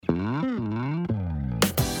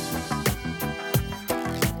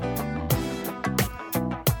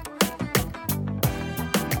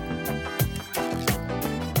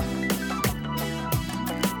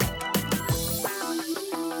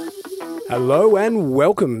Hello and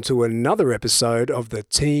welcome to another episode of the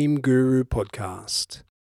Team Guru podcast.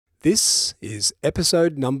 This is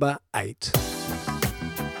episode number 8.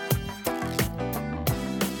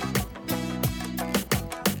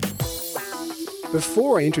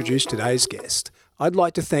 Before I introduce today's guest, I'd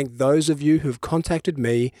like to thank those of you who've contacted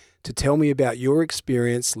me to tell me about your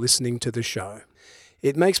experience listening to the show.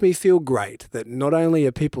 It makes me feel great that not only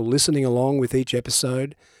are people listening along with each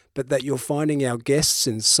episode, but that you're finding our guests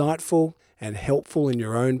insightful and helpful in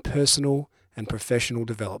your own personal and professional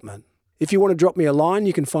development. If you want to drop me a line,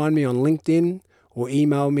 you can find me on LinkedIn or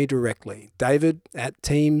email me directly,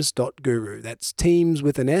 david@teams.guru. That's teams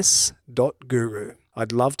with an S.guru.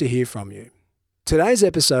 I'd love to hear from you. Today's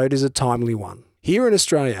episode is a timely one. Here in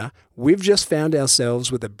Australia, we've just found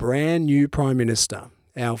ourselves with a brand new Prime Minister,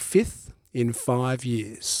 our 5th in 5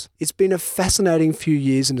 years. It's been a fascinating few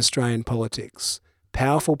years in Australian politics.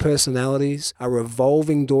 Powerful personalities, a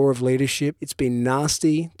revolving door of leadership. It's been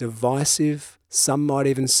nasty, divisive, some might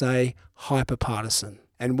even say hyper-partisan.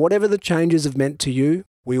 And whatever the changes have meant to you,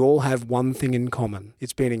 we all have one thing in common.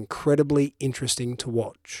 It's been incredibly interesting to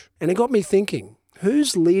watch. And it got me thinking,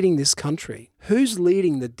 who's leading this country? Who's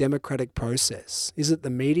leading the democratic process? Is it the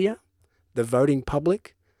media, the voting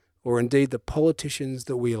public, or indeed the politicians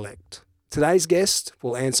that we elect? Today's guest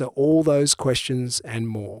will answer all those questions and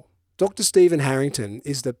more. Dr. Stephen Harrington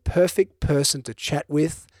is the perfect person to chat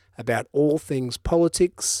with about all things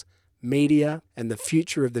politics, media, and the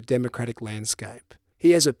future of the democratic landscape. He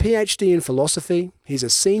has a PhD in philosophy. He's a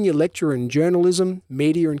senior lecturer in journalism,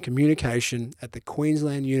 media and communication at the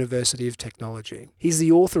Queensland University of Technology. He's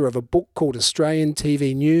the author of a book called Australian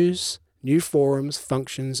TV News, New Forums,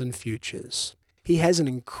 Functions and Futures. He has an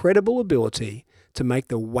incredible ability to make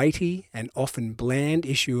the weighty and often bland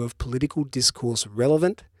issue of political discourse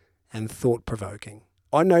relevant and thought-provoking.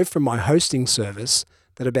 I know from my hosting service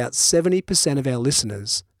that about 70% of our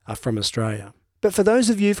listeners are from Australia. But for those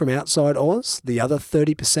of you from outside Oz, the other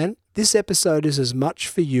 30%, this episode is as much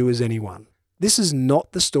for you as anyone. This is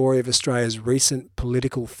not the story of Australia's recent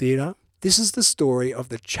political theatre. This is the story of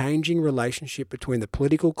the changing relationship between the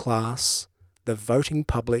political class, the voting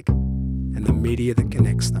public, and the media that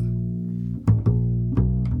connects them.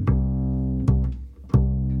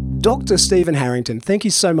 Dr. Stephen Harrington, thank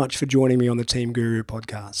you so much for joining me on the Team Guru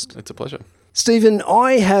podcast. It's a pleasure. Stephen,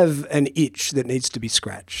 I have an itch that needs to be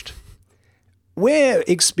scratched.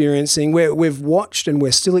 We've watched and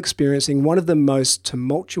we're still experiencing one of the most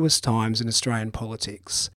tumultuous times in Australian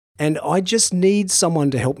politics. And I just need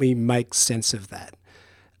someone to help me make sense of that.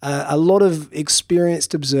 A lot of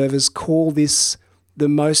experienced observers call this the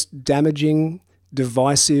most damaging,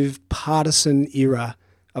 divisive, partisan era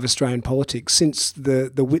of Australian politics since the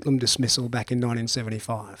Whitlam dismissal back in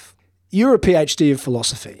 1975. You're a PhD of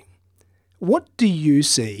philosophy. What do you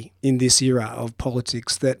see in this era of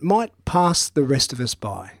politics that might pass the rest of us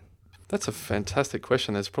by? That's a fantastic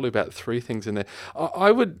question. There's probably about 3 things in there.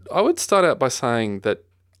 I would start out by saying that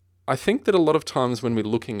I think that a lot of times when we're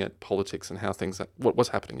looking at politics and how what's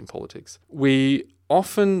happening in politics, we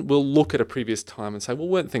often will look at a previous time and say, well,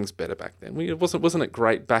 weren't things better back then? Wasn't it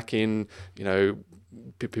great back in,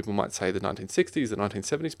 people might say the 1960s, the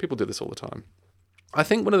 1970s? People do this all the time. I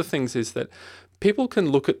think one of the things is that people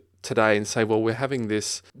can look at today and say, well, we're having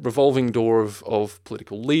this revolving door of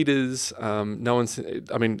political leaders. I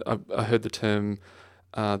heard the term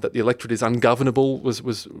that the electorate is ungovernable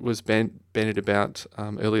was bandied about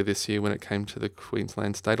earlier this year when it came to the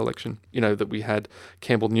Queensland state election. That we had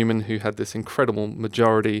Campbell Newman, who had this incredible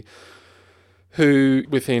majority, who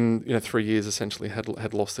within 3 years essentially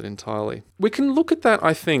had lost it entirely. We can look at that,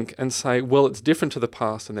 I think, and say, well, it's different to the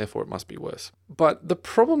past and therefore it must be worse. But the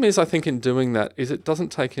problem is, I think, in doing that is it doesn't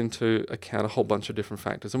take into account a whole bunch of different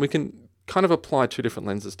factors. And we can kind of apply 2 different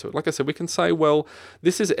lenses to it. Like I said, we can say, well,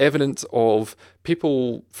 this is evidence of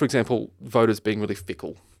people, for example, voters being really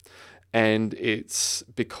fickle. And it's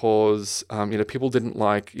because, people didn't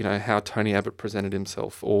like, how Tony Abbott presented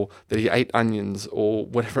himself or that he ate onions or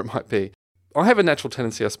whatever it might be. I have a natural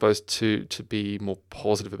tendency, I suppose, to be more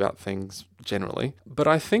positive about things generally. But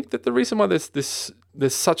I think that the reason why there's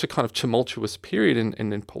such a kind of tumultuous period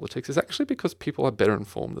in politics is actually because people are better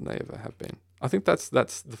informed than they ever have been. I think that's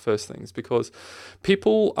the first thing, is because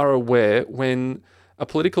people are aware when a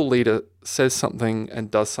political leader says something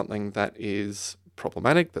and does something that is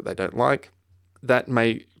problematic, that they don't like, that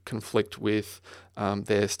may conflict with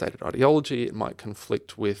their stated ideology. It might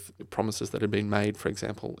conflict with promises that have been made, for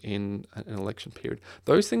example, in an election period.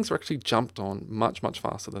 Those things are actually jumped on much, much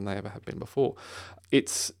faster than they ever have been before.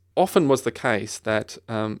 It's often was the case that,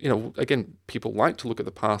 again, people like to look at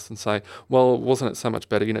the past and say, well, wasn't it so much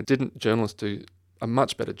better? Didn't journalists do a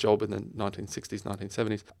much better job in the 1960s,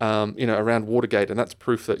 1970s, around Watergate, and that's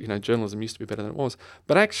proof that, journalism used to be better than it was.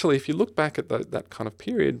 But actually, if you look back at that kind of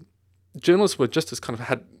period, journalists were just as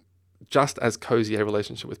cozy a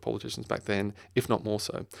relationship with politicians back then, if not more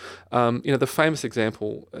so. The famous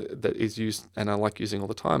example that is used, and I like using all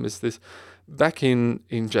the time, is this: back in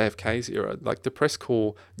JFK's era, like, the press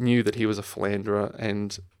corps knew that he was a philanderer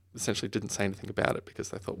and essentially didn't say anything about it because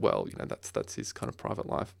they thought, well, that's his kind of private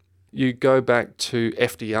life. You go back to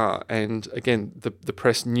FDR, and again, the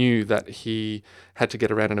press knew that he had to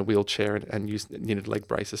get around in a wheelchair and needed leg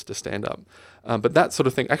braces to stand up. But that sort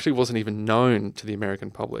of thing actually wasn't even known to the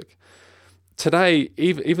American public. Today,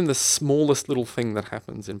 even the smallest little thing that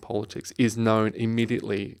happens in politics is known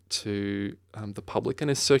immediately to the public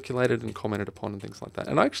and is circulated and commented upon and things like that.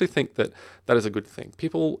 And I actually think that is a good thing.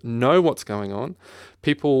 People know what's going on.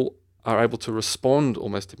 People are able to respond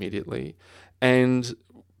almost immediately. And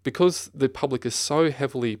because the public is so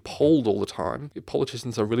heavily polled all the time,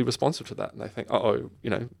 politicians are really responsive to that. And they think,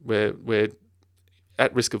 we're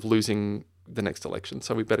at risk of losing the next election,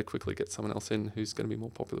 so we better quickly get someone else in who's going to be more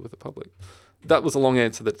popular with the public. That was a long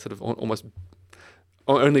answer that sort of almost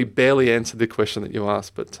only barely answered the question that you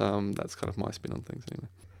asked, but that's kind of my spin on things anyway.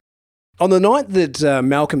 On the night that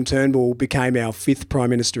Malcolm Turnbull became our 5th Prime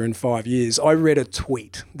Minister in 5 years, I read a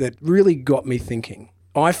tweet that really got me thinking.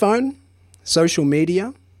 iPhone, social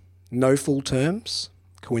media, no full terms,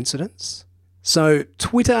 coincidence? So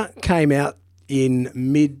Twitter came out in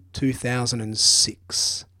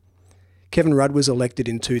mid-2006. Kevin Rudd was elected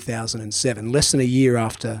in 2007, less than a year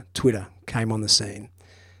after Twitter came on the scene.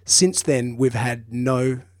 Since then, we've had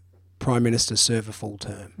no Prime Minister serve a full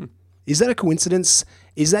term. Is that a coincidence?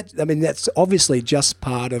 That's obviously just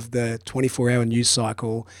part of the 24-hour news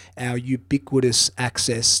cycle, our ubiquitous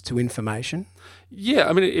access to information.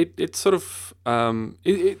 Yeah, it's sort of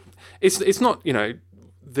it's not,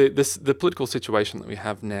 the political situation that we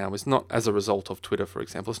have now is not as a result of Twitter, for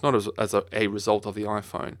example. It's not as a result of the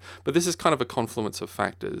iPhone, but this is kind of a confluence of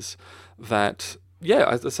factors that,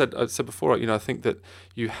 as I said before, I think that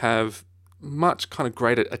you have much kind of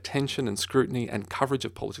greater attention and scrutiny and coverage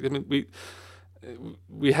of politics.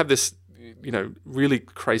 We have this, really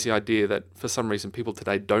crazy idea that for some reason people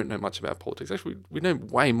today don't know much about politics. Actually, we know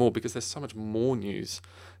way more because there's so much more news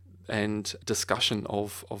and discussion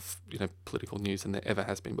of political news than there ever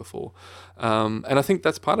has been before. And I think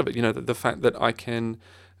that's part of it, the fact that I can,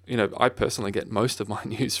 I personally get most of my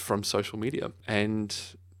news from social media. And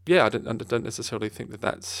I don't necessarily think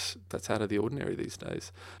that's out of the ordinary these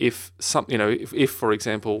days. If for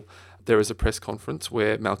example, there is a press conference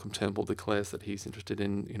where Malcolm Turnbull declares that he's interested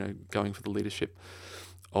in, going for the leadership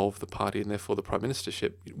of the party and therefore the prime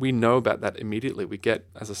ministership, we know about that immediately. We get,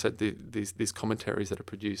 as I said, these commentaries that are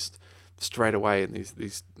produced straight away and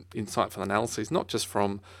these insightful analyses, not just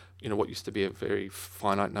from what used to be a very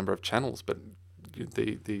finite number of channels, but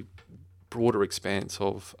the broader expanse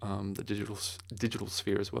of the digital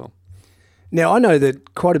sphere as well. Now, I know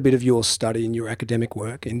that quite a bit of your study and your academic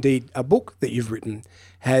work, indeed a book that you've written,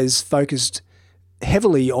 has focused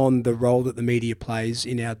heavily on the role that the media plays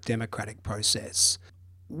in our democratic process.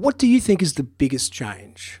 What do you think is the biggest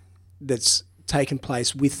change that's taken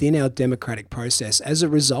place within our democratic process as a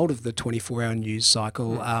result of the 24-hour news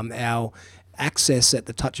cycle, our access at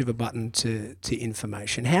the touch of a button to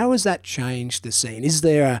information? How has that changed the scene? Is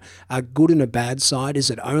there a good and a bad side? Is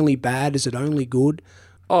it only bad? Is it only good?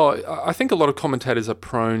 Oh, I think a lot of commentators are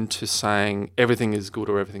prone to saying everything is good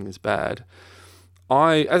or everything is bad.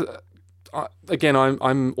 I'm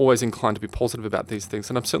always inclined to be positive about these things,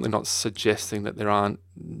 and I'm certainly not suggesting that there aren't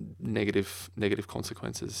negative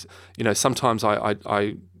consequences. Sometimes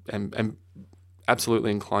I am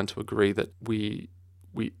absolutely inclined to agree that we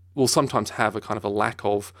will sometimes have a kind of a lack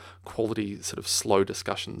of quality, sort of slow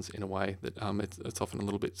discussions in a way that it's often a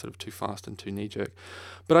little bit sort of too fast and too knee-jerk.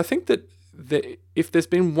 But I think that if there's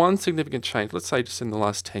been one significant change, let's say just in the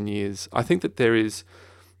last 10 years, I think that there is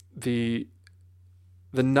the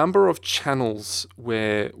number of channels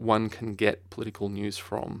where one can get political news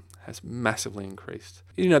from has massively increased.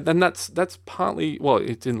 And that's partly,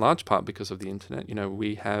 it's in large part because of the internet.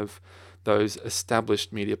 We have those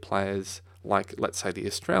established media players like, let's say, The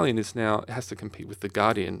Australian has to compete with The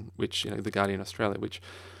Guardian, which, The Guardian Australia, which,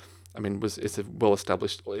 it's a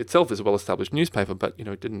well-established newspaper, but,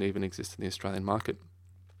 it didn't even exist in the Australian market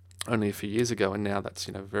only a few years ago, and now that's,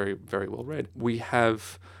 very, very well read. We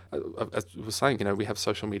have, as we were saying, we have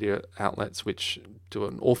social media outlets which do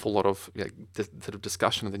an awful lot of sort of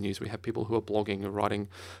discussion of the news. We have people who are blogging or writing,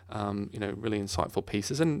 really insightful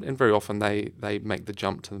pieces, and very often they make the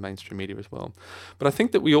jump to the mainstream media as well. But I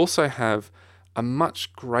think that we also have a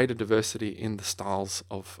much greater diversity in the styles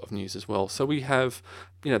of news as well. So we have,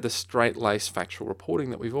 the straight-laced factual reporting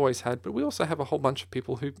that we've always had, but we also have a whole bunch of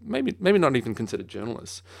people who maybe not even considered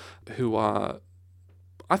journalists, who are,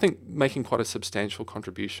 I think, making quite a substantial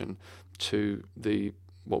contribution to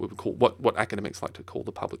what we would call, what academics like to call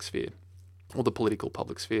the public sphere, or the political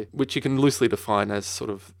public sphere, which you can loosely define as sort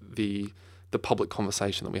of the public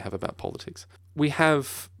conversation that we have about politics. We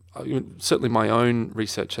have, certainly my own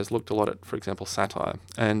research has looked a lot at, for example, satire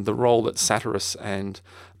and the role that satirists and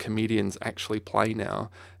comedians actually play now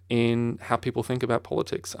in how people think about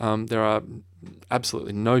politics. There are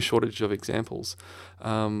absolutely no shortage of examples.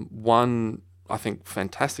 One, I think,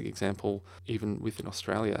 fantastic example, even within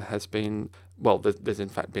Australia, has been, there's in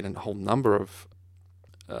fact been a whole number of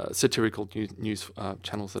satirical news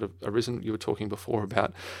channels that have arisen. You were talking before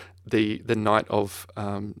about the night of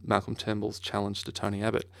Malcolm Turnbull's challenge to Tony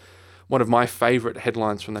Abbott. One of my favourite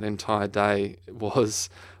headlines from that entire day was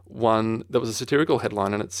one that was a satirical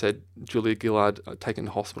headline, and it said Julia Gillard taken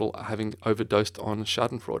to hospital having overdosed on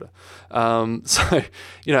Schadenfreude.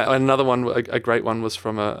 Another one, a great one, was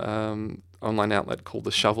from a online outlet called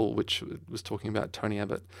The Shovel, which was talking about Tony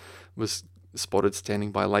Abbott was spotted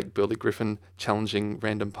standing by Lake Burley Griffin challenging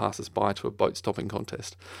random passers-by to a boat stopping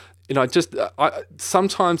contest.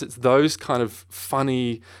 Sometimes it's those kind of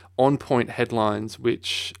funny, on-point headlines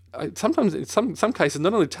which sometimes, in some cases,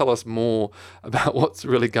 not only tell us more about what's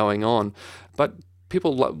really going on, but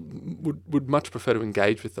people would much prefer to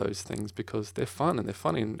engage with those things because they're fun and they're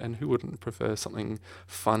funny, and who wouldn't prefer something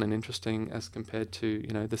fun and interesting as compared to,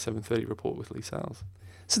 the 7:30 report with Lee Sales.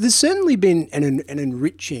 So there's certainly been an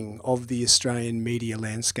enriching of the Australian media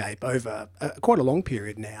landscape over quite a long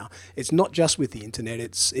period now. It's not just with the internet.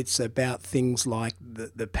 It's about things like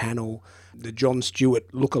the panel, the Jon Stewart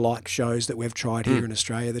lookalike shows that we've tried here in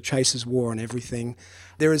Australia, the Chasers War on Everything.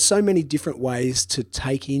 There are so many different ways to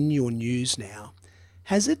take in your news now.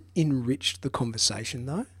 Has it enriched the conversation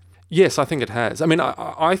though? Yes, I think it has. I mean,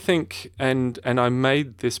 I think, and I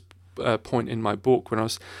made this point in my book when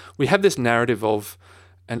we have this narrative of,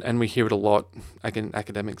 and we hear it a lot. Again,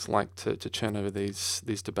 academics like to churn over these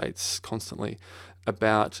debates constantly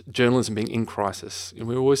about journalism being in crisis.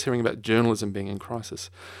 We're always hearing about journalism being in crisis.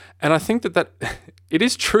 And I think that it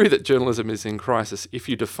is true that journalism is in crisis if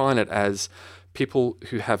you define it as people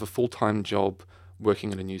who have a full-time job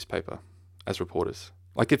working in a newspaper as reporters.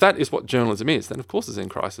 Like, if that is what journalism is, then of course it's in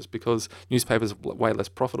crisis because newspapers are way less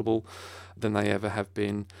profitable than they ever have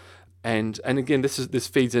been. And again, this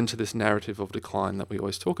feeds into this narrative of decline that we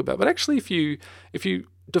always talk about. But actually, if you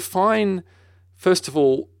define, first of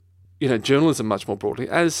all, journalism much more broadly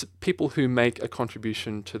as people who make a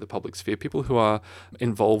contribution to the public sphere, people who are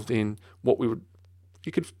involved in what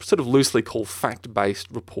you could sort of loosely call fact-based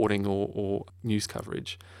reporting or news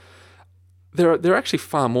coverage. There are actually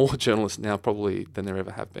far more journalists now probably than there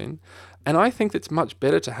ever have been. And I think it's much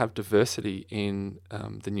better to have diversity in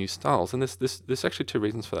the news styles. And there's actually two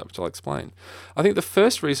reasons for that, which I'll explain. I think the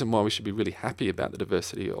first reason why we should be really happy about the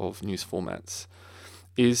diversity of news formats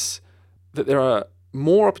is that there are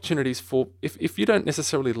more opportunities for, if you don't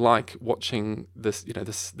necessarily like watching the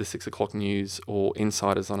 6 o'clock news or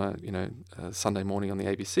Insiders on a Sunday morning on the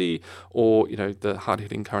ABC or, the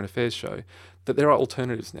hard-hitting current affairs show, that there are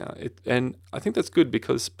alternatives now. And I think that's good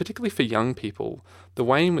because, particularly for young people, the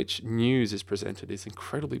way in which news is presented is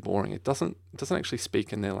incredibly boring. It doesn't actually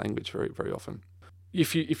speak in their language very, very often.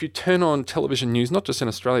 If you turn on television news, not just in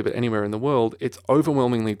Australia but anywhere in the world, it's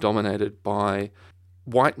overwhelmingly dominated by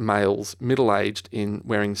white males, middle-aged,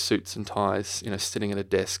 wearing suits and ties, sitting at a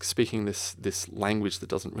desk, speaking this language that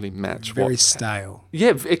doesn't really match. Very stale.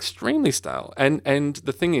 Yeah, extremely stale. And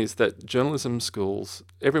the thing is that journalism schools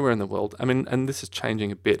everywhere in the world, I mean, and this is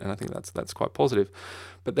changing a bit, and I think that's quite positive,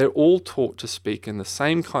 but they're all taught to speak in the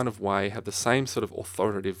same kind of way, have the same sort of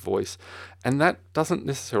authoritative voice, and that doesn't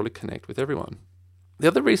necessarily connect with everyone. The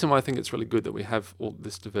other reason why I think it's really good that we have all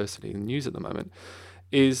this diversity in news at the moment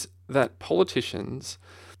is that politicians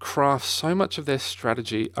craft so much of their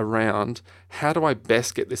strategy around how do I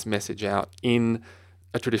best get this message out in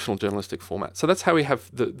a traditional journalistic format. So that's how we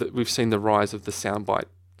have we've seen the rise of the soundbite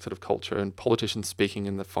sort of culture and politicians speaking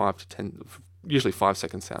in the 5 to 10, usually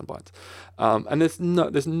 5-second sound bites. And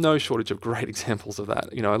there's no shortage of great examples of that.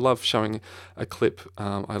 I love showing a clip.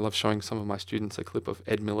 I love showing some of my students a clip of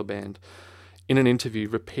Ed Miliband in an interview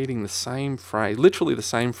repeating the same phrase, literally the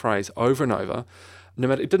same phrase over and over,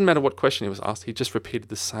 it didn't matter what question he was asked, he just repeated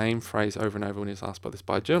the same phrase over and over when he was asked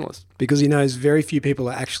by a journalist. Because he knows very few people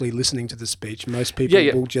are actually listening to the speech. Most people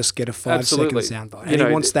will just get a 5-second soundbite. And he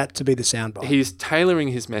wants that to be the soundbite. He's tailoring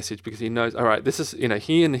his message because he knows, all right, this is,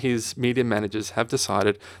 he and his media managers have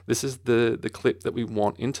decided this is the clip that we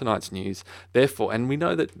want in tonight's news. Therefore, and we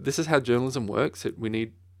know that this is how journalism works. We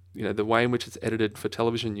need, the way in which it's edited for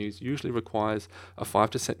television news usually requires a 5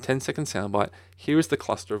 to 10 second soundbite. Here is the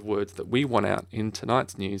cluster of words that we want out in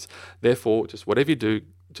tonight's news. Therefore, just whatever you do,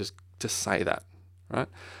 just say that, right?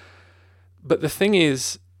 But the thing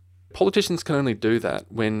is, politicians can only do that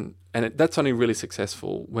that's only really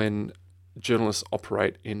successful when journalists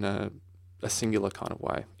operate in a singular kind of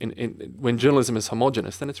way. When journalism is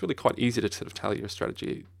homogenous, then it's really quite easy to sort of tailor your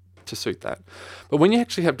strategy to suit that. But when you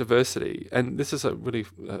actually have diversity, and this is a really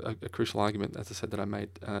a crucial argument, as I said, that I made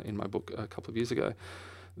in my book a couple of years ago,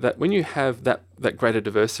 that when you have that greater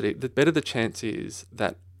diversity, the better the chance is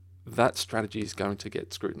that strategy is going to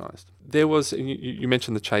get scrutinised. There was, you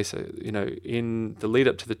mentioned the chaser, in the lead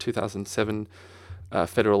up to the 2007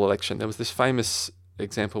 federal election, there was this famous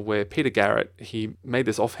example where Peter Garrett, he made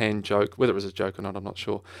this offhand joke, whether it was a joke or not, I'm not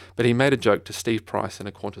sure, but he made a joke to Steve Price in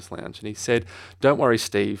a Qantas lounge, and he said, "Don't worry,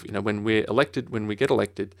 Steve, when we get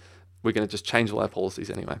elected, we're going to just change all our policies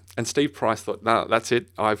anyway." And Steve Price thought, "No, that's it.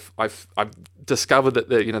 I've discovered that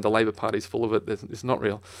the Labor Party's full of it. It's not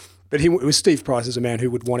real." But it was Steve Price as a man who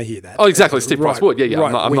would want to hear that. Oh, exactly. Steve Price would. Yeah.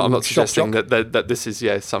 Right. I'm not suggesting that this is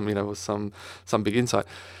was some big insight.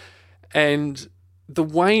 And the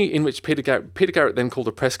way in which Peter Garrett then called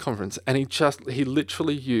a press conference, and he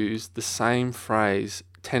literally used the same phrase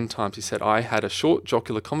 10 times. He said, "I had a short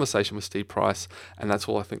jocular conversation with Steve Price, and that's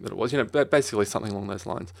all I think that it was." Basically something along those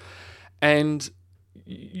lines. And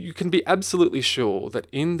you can be absolutely sure that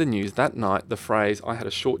in the news that night, the phrase "I had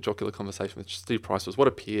a short jocular conversation with Steve Price" was what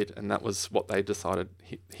appeared, and that was what they decided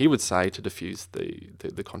he would say to diffuse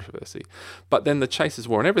the controversy. But then the Chasers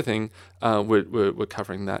War and everything were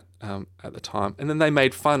covering that at the time, and then they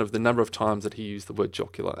made fun of the number of times that he used the word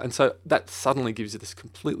jocular, and so that suddenly gives you this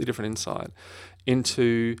completely different insight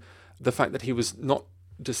into the fact that he was not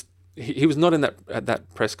in at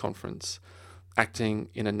that press conference acting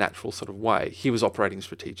in a natural sort of way. He was operating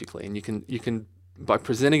strategically, and you can by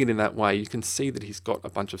presenting it in that way, you can see that he's got a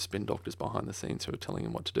bunch of spin doctors behind the scenes who are telling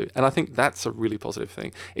him what to do. And I think that's a really positive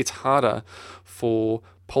thing. It's harder for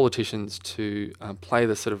politicians to play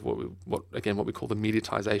the sort of what we call the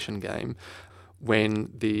mediatization game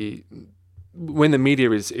when the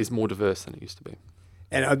media is more diverse than it used to be.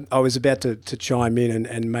 And I was about to chime in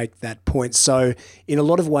and make that point. So in a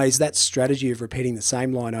lot of ways, that strategy of repeating the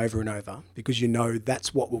same line over and over, because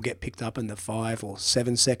that's what will get picked up in the 5 or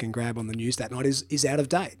 7 second grab on the news that night, is out of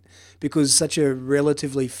date, because such a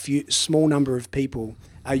relatively small number of people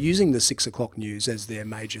are using the 6 o'clock news as their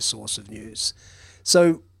major source of news.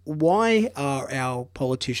 So why are our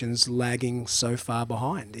politicians lagging so far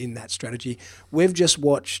behind in that strategy? We've just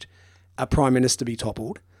watched a Prime Minister be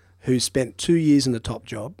toppled, who spent 2 years in the top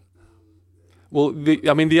job. Well,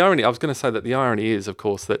 the irony, I was going to say that the irony is, of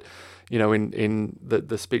course, that, in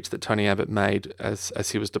the speech that Tony Abbott made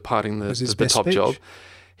as he was departing the top speech. job,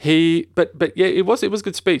 it was a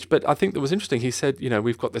good speech. But I think that was interesting. He said,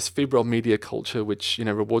 we've got this febrile media culture which,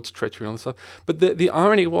 rewards treachery and all this stuff. But the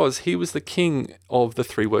irony was he was the king of the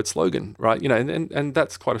 3-word slogan, right? And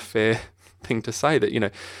that's quite a fair thing to say, that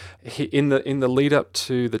he, in the lead up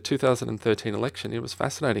to the 2013 election, it was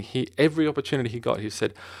fascinating. Every opportunity he got, he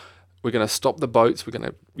said, "We're going to stop the boats. We're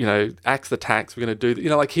going to axe the tax. We're going to do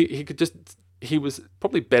he was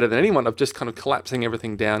probably better than anyone of just kind of collapsing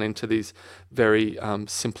everything down into these very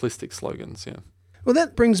simplistic slogans. Yeah. Well,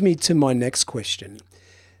 that brings me to my next question.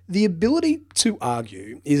 The ability to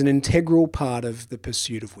argue is an integral part of the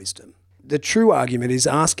pursuit of wisdom. The true argument is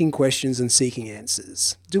asking questions and seeking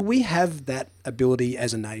answers. Do we have that ability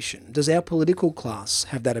as a nation? Does our political class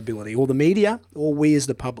have that ability, or the media, or we as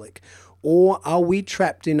the public? Or are we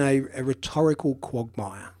trapped in a rhetorical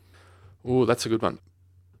quagmire? Oh, that's a good one.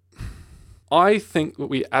 I think that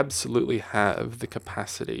we absolutely have the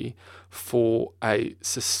capacity for a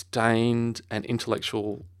sustained and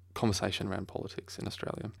intellectual conversation around politics in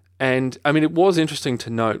Australia. And it was interesting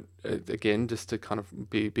to note, again, just to kind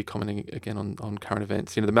of be commenting again on current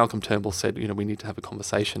events, the Malcolm Turnbull said, we need to have a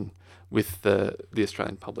conversation with the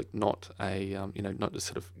Australian public, not not just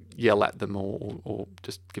sort of yell at them or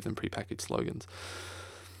just give them prepackaged slogans.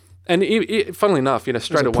 And funnily enough, straight away...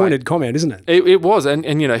 It's a pointed comment, isn't it? It was. And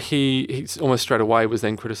he almost straight away was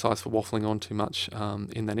then criticised for waffling on too much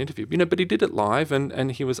in that interview. But he did it live,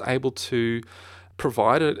 and he was able to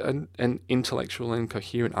provide an intellectual and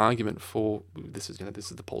coherent argument for this is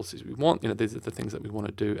the policies we want. These are the things that we want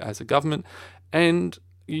to do as a government, and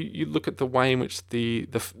you look at the way in which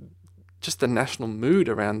just the national mood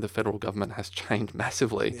around the federal government has changed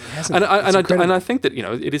massively. And I think that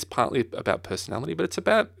it is partly about personality, but it's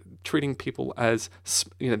about treating people as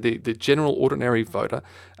the general ordinary voter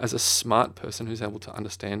as a smart person who's able to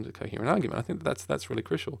understand a coherent argument. I think that's really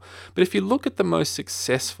crucial. But if you look at the most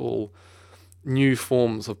successful new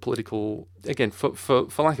forms of political, again, for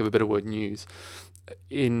lack of a better word, news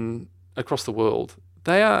across the world,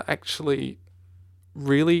 they are actually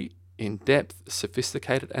really in-depth,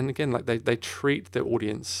 sophisticated, and again, like they treat their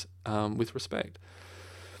audience with respect.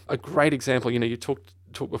 A great example, you talked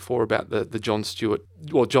before about the Jon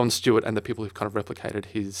Stewart and the people who've kind of replicated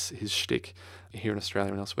his shtick here in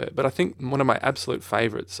Australia and elsewhere. But I think one of my absolute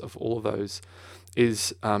favourites of all of those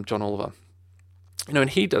is John Oliver.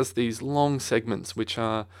 And he does these long segments which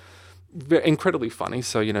are incredibly funny.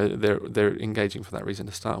 So they're engaging for that reason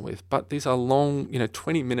to start with. But these are long,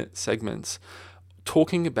 20-minute segments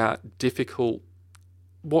talking about difficult,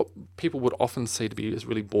 what people would often see to be as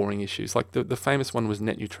really boring issues. Like the famous one was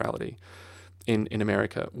net neutrality in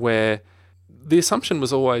America, where the assumption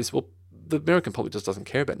was always, well, the American public just doesn't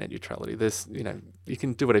care about net neutrality. There's, you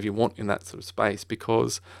can do whatever you want in that sort of space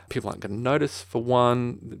because people aren't going to notice, for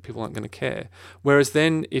one, people aren't going to care. Whereas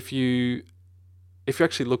then if you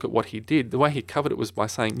actually look at what he did, the way he covered it was by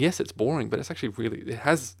saying, yes, it's boring, but it's actually it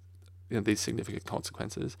has these significant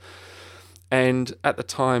consequences. And at the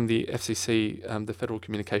time, the FCC, the Federal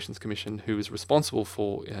Communications Commission, who was responsible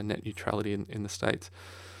for net neutrality in the States,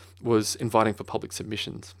 was inviting for public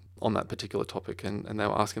submissions on that particular topic, and they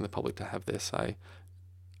were asking the public to have their say.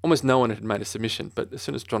 Almost no one had made a submission, but as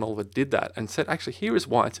soon as John Oliver did that and said, actually, here is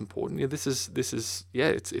why it's important. This is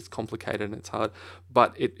it's complicated and it's hard,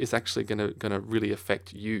 but it is actually going to really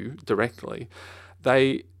affect you directly.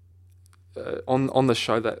 They on the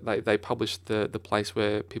show that they published the place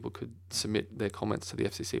where people could submit their comments to the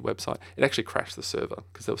FCC website. It actually crashed the server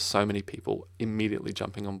because there were so many people immediately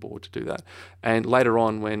jumping on board to do that. And later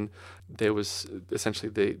on, when there was essentially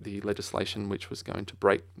the legislation which was going to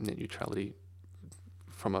break net neutrality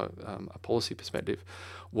from a policy perspective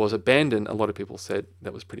was abandoned, a lot of people said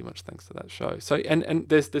that was pretty much thanks to that show. So and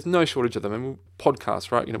there's no shortage of them. I mean, podcasts,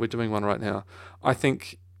 right? We're doing one right now. I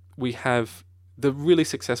think we have the really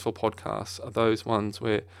successful podcasts are those ones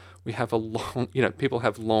where we have people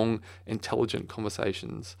have long, intelligent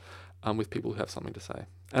conversations with people who have something to say.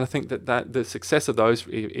 And I think that the success of those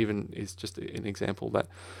even is just an example that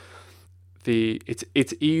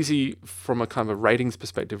it's easy from a kind of a ratings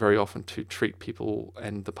perspective very often to treat people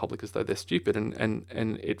and the public as though they're stupid, and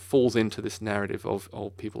it falls into this narrative of, oh,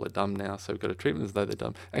 people are dumb now, so we've got to treat them as though they're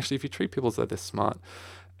dumb. Actually, if you treat people as though they're smart,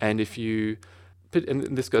 and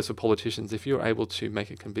and this goes for politicians, if you're able to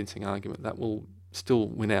make a convincing argument, that will still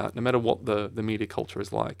win out, no matter what the media culture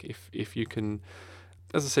is like. If you can,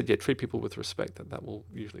 as I said, treat people with respect, that will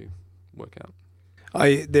usually work out.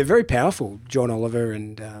 They're very powerful, John Oliver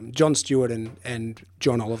and Jon Stewart and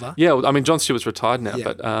John Oliver. Yeah, I mean, Jon Stewart's retired now,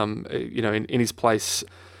 yeah. But in his place,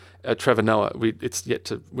 Trevor Noah, we're yet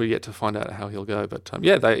to find out how he'll go. But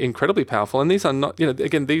they're incredibly powerful, and these are not,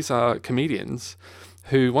 again, these are comedians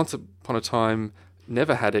who once upon a time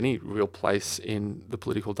never had any real place in the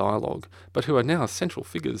political dialogue, but who are now central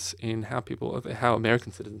figures in how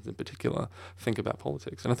American citizens in particular think about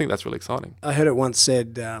politics. And I think that's really exciting. I heard it once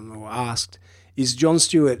said or asked, is Jon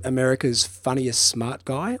Stewart America's funniest smart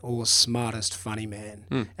guy or smartest funny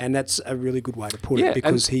man? And that's a really good way to put it,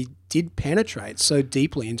 because he did penetrate so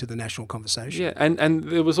deeply into the national conversation. Yeah, and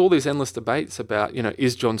there was all these endless debates about,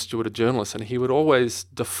 is Jon Stewart a journalist? And he would always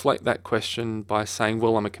deflect that question by saying,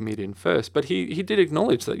 well, I'm a comedian first. But he did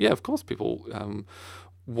acknowledge that, of course, people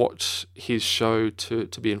watch his show to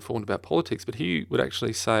be informed about politics. But he would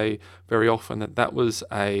actually say very often that was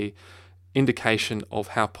a indication of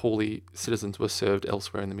how poorly citizens were served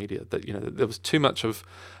elsewhere in the media. That there was too much of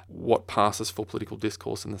what passes for political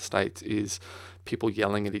discourse in the States is people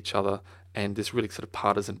yelling at each other and this really sort of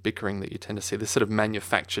partisan bickering that you tend to see, this sort of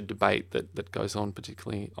manufactured debate that goes on,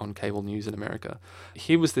 particularly on cable news in America.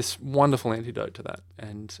 He was this wonderful antidote to that,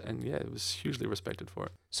 and it was hugely respected for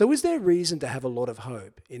it. So is there reason to have a lot of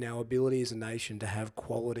hope in our ability as a nation to have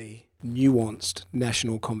quality, nuanced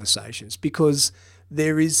national conversations? Because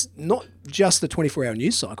there is not just the 24-hour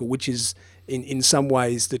news cycle, which is in some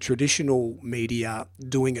ways the traditional media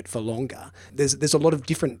doing it for longer. There's a lot of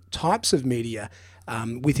different types of media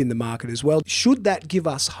within the market as well. Should that give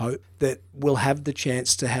us hope that we'll have the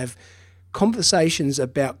chance to have conversations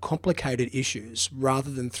about complicated issues rather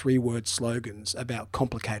than three-word slogans about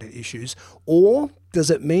complicated issues? Or does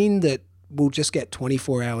it mean that we'll just get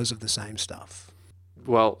 24 hours of the same stuff?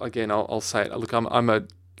 Well, again, I'll say it. Look, I'm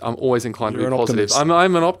always inclined You're to be an positive. optimist.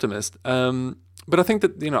 I'm an optimist. But I think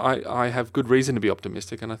that I have good reason to be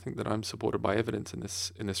optimistic, and I think that I'm supported by evidence in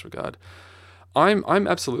this regard. I'm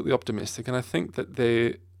absolutely optimistic, and I think that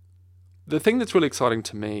the thing that's really exciting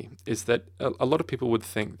to me is that a lot of people would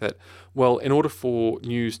think that, well, in order for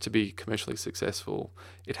news to be commercially successful,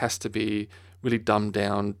 it has to be really dumbed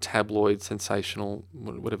down, tabloid, sensational,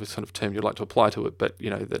 whatever sort of term you'd like to apply to it. But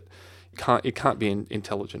that it can't be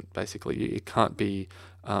intelligent. Basically, it can't be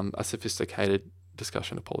a sophisticated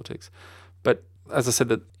discussion of politics. But as I said,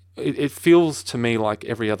 that it feels to me like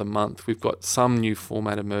every other month we've got some new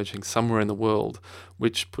format emerging somewhere in the world,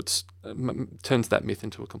 which turns that myth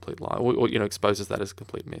into a complete lie, or exposes that as a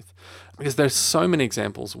complete myth. Because there's so many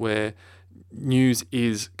examples where news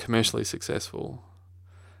is commercially successful,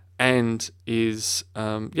 and is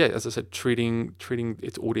as I said, treating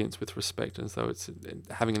its audience with respect, as though it's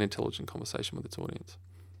having an intelligent conversation with its audience.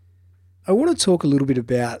 I want to talk a little bit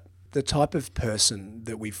about the type of person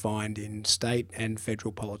that we find in state and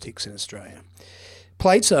federal politics in Australia.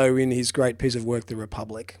 Plato, in his great piece of work, The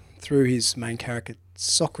Republic, through his main character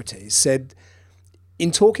Socrates, said,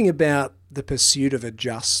 in talking about the pursuit of a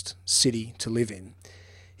just city to live in,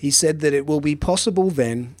 he said that it will be possible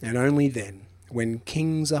then, and only then, when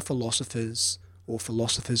kings are philosophers or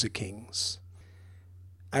philosophers are kings.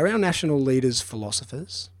 Are our national leaders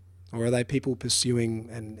philosophers, or are they people pursuing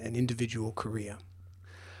an individual career?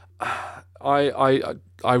 I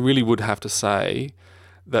really would have to say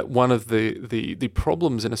that one of the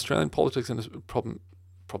problems in Australian politics, and a problem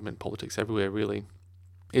in politics everywhere really,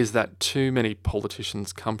 is that too many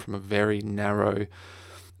politicians come from a very narrow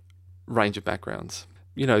range of backgrounds.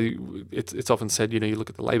 It's often said, you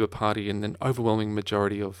look at the Labor Party, and an overwhelming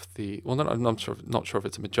majority of I'm not sure if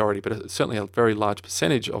it's a majority, but it's certainly a very large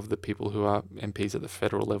percentage of the people who are MPs at the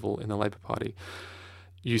federal level in the Labor Party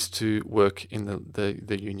used to work in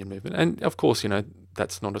the union movement. And of course,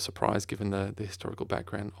 that's not a surprise given the historical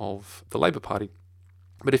background of the Labor Party.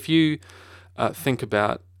 But if you think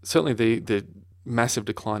about certainly the massive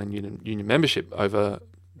decline in union membership over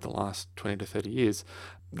the last 20 to 30 years,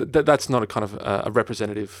 that's not a kind of a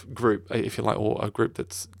representative group, if you like, or a group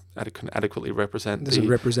that's can adequately represent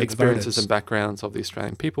the experiences and backgrounds of the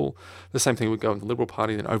Australian people. The same thing would go in the Liberal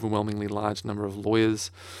Party, an overwhelmingly large number of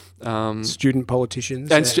lawyers. Student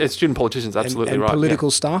politicians. And student politicians, absolutely and right. political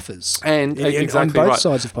staffers. And exactly on both right.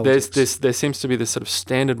 sides of politics. There seems to be this sort of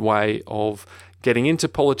standard way of getting into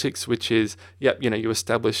politics, which is, you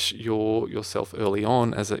establish yourself early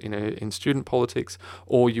on as in student politics,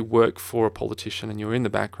 or you work for a politician and you're in the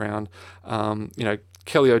background.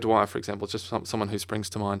 Kelly O'Dwyer, for example, is just someone who springs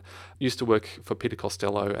to mind. Used to work for Peter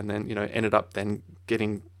Costello, and then ended up then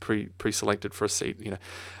getting pre-selected for a seat.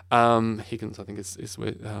 Higgins, I think, is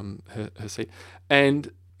where, her seat.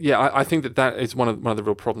 And I think that is one of the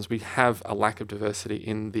real problems. We have a lack of diversity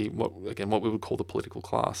in what we would call the political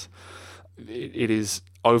class. It is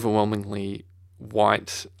overwhelmingly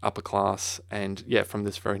white, upper class, and from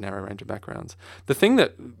this very narrow range of backgrounds. The thing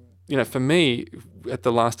that for me, at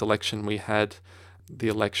the last election, we had the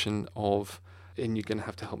election of, and you're going to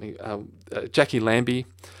have to help me, Jackie Lambie,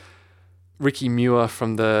 Ricky Muir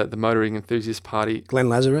from the Motoring Enthusiast Party, Glenn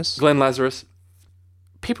Lazarus.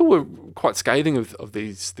 People were quite scathing of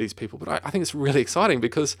these people, but I think it's really exciting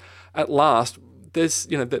because at last there's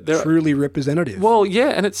they're truly representative. Well,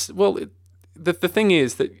 and the thing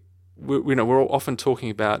is that we're often talking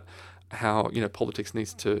about how politics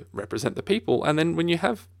needs to represent the people, and then when you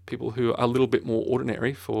have people who are a little bit more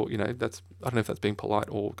ordinary, that's, I don't know if that's being polite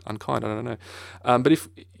or unkind, I don't know, but if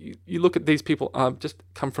you look at these people, just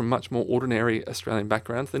come from much more ordinary Australian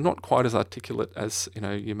backgrounds. They're not quite as articulate as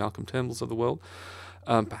your Malcolm Turnbulls of the world,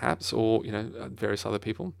 perhaps, or various other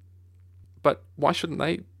people. But why shouldn't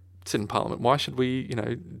they sit in Parliament? Why should we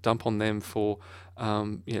dump on them for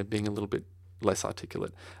being a little bit less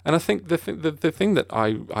articulate? And I think the thing that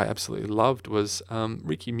I absolutely loved was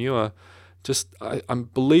Ricky Muir. I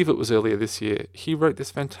believe it was earlier this year, he wrote this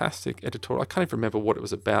fantastic editorial. I can't even remember what it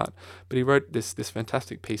was about, but he wrote this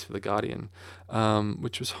fantastic piece for The Guardian,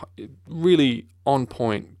 which was really on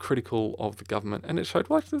point, critical of the government. And it showed,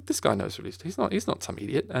 well, this guy knows what he's not some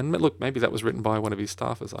idiot. And look, maybe that was written by one of his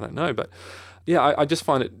staffers, I don't know. But I just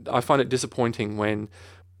find it disappointing when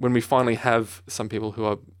we finally have some people who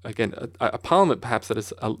are, again, a parliament perhaps that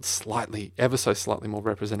is ever so slightly more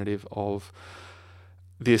representative of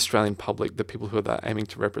the Australian public, the people who are aiming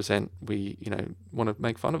to represent, we want to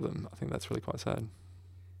make fun of them. I think that's really quite sad.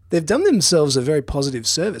 They've done themselves a very positive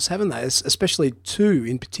service, haven't they? Especially two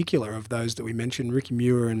in particular of those that we mentioned, Ricky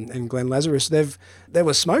Muir and Glenn Lazarus. They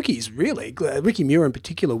were smokies, really. Ricky Muir in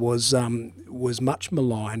particular was much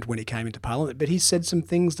maligned when he came into Parliament, but he said some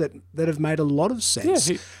things that have made a lot of sense.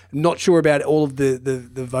 Yeah, Not sure about all of the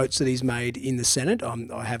votes that he's made in the Senate.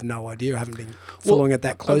 I have no idea. I haven't been following it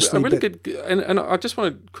that closely. And I just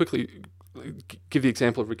want to quickly give the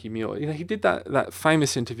example of Ricky Muir. He did that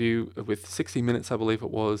famous interview with 60 Minutes, I believe it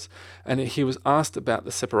was, and he was asked about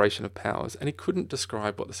the separation of powers, and he couldn't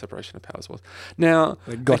describe what the separation of powers was. Now,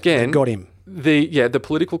 they got him. The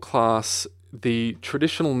political class, the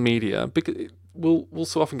traditional media, will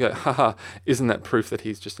so often go, haha, isn't that proof that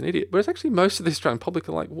he's just an idiot? Whereas actually most of the Australian public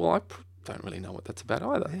are like, well, I don't really know what that's about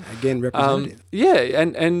either. Yeah, again, representative.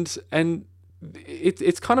 And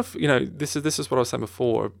it's kind of, this is what I was saying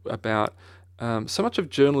before about so much of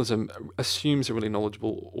journalism assumes a really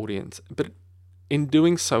knowledgeable audience, but in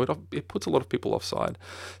doing so, it puts a lot of people offside.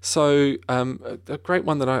 So a great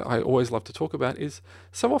one that I always love to talk about is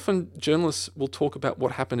so often journalists will talk about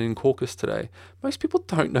what happened in caucus today. Most people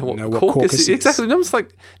don't know what caucus is. Exactly. It's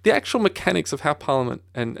like the actual mechanics of how Parliament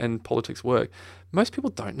and politics work. Most people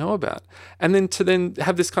don't know about. And then to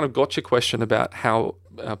have this kind of gotcha question about how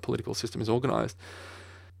our political system is organised,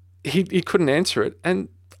 he couldn't answer it. And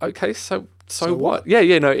okay, so what?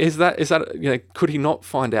 Yeah, no, is that could he not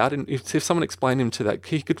find out? And if someone explained him to that,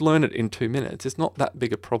 he could learn it in 2 minutes. It's not that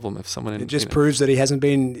big a problem if someone. It just proves that he hasn't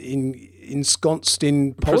been ensconced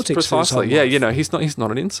in politics. Precisely, yeah. He's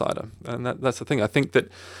not an insider, and that's the thing. I think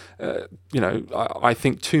that I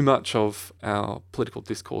think too much of our political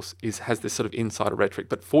discourse has this sort of insider rhetoric.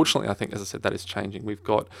 But fortunately, I think, as I said, that is changing. We've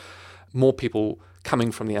got more people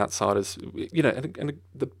coming from the outsiders, and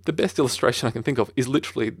the best illustration I can think of is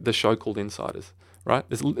literally the show called Insiders, right?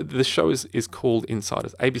 The show is called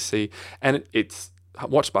Insiders, ABC, and it's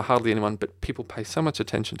watched by hardly anyone, but people pay so much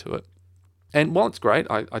attention to it. And while it's great,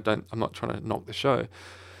 I'm not trying to knock the show.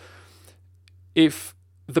 If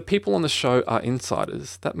the people on the show are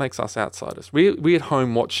insiders, that makes us outsiders. We at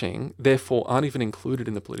home watching, therefore, aren't even included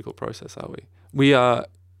in the political process, are we? We are,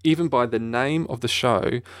 even by the name of the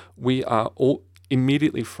show, we are all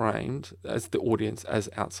immediately framed as the audience as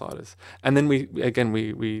outsiders. And then we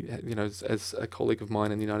as a colleague of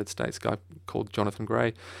mine in the United States, a guy called Jonathan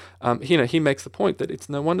Gray, he makes the point that it's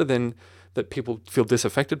no wonder then that people feel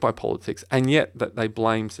disaffected by politics, and yet that they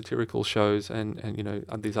blame satirical shows and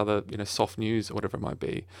these other soft news or whatever it might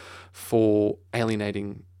be for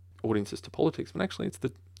alienating audiences to politics. But actually,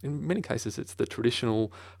 in many cases it's the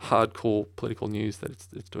traditional hardcore political news that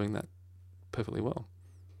it's doing that perfectly well.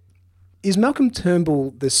 Is Malcolm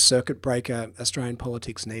Turnbull the circuit breaker Australian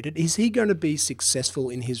politics needed? Is he going to be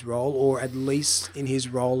successful in his role, or at least in his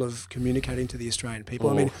role of communicating to the Australian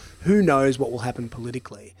people? I mean, who knows what will happen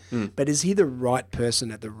politically? But is he the right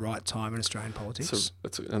person at the right time in Australian politics?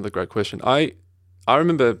 That's another great question. I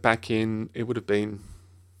remember back in, it would have been,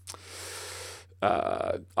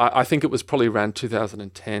 I think it was probably around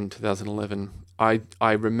 2010, 2011.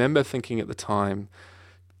 I remember thinking at the time,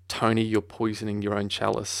 Tony, you're poisoning your own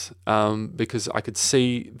chalice, because I could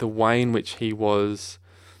see the way in which he was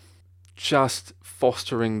just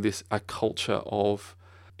fostering a culture of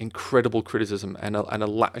incredible criticism and I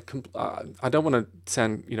don't want to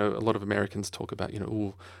sound, a lot of Americans talk about,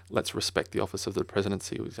 let's respect the office of the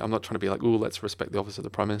presidency. I'm not trying to be like, let's respect the office of the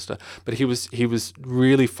prime minister. But he was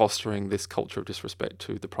really fostering this culture of disrespect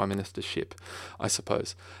to the prime ministership, I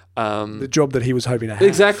suppose. The job that he was hoping to have.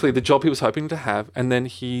 Exactly, the job he was hoping to have. And then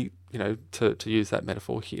he, to use that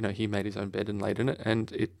metaphor, he made his own bed and laid in it,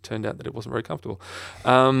 and it turned out that it wasn't very comfortable.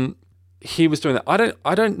 He was doing that.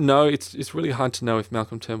 I don't know. It's really hard to know if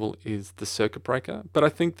Malcolm Turnbull is the circuit breaker, but I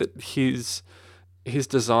think that his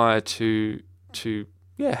desire to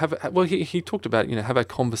he talked about have a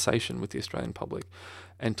conversation with the Australian public,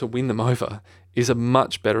 and to win them over is a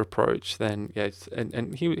much better approach than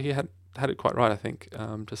and he had it quite right, I think,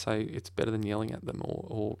 to say it's better than yelling at them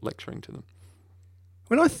or lecturing to them.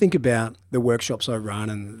 When I think about the workshops I run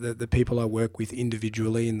and the people I work with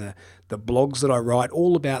individually and the blogs that I write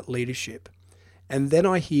all about leadership, and then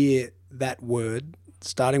I hear that word,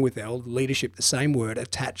 starting with L, leadership, the same word,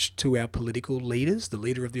 attached to our political leaders, the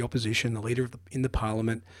leader of the opposition, the leader in the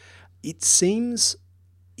parliament, it seems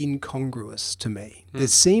incongruous to me. There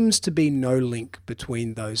seems to be no link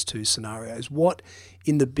between those two scenarios. What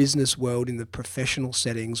in the business world, in the professional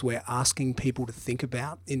settings, we're asking people to think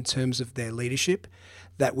about in terms of their leadership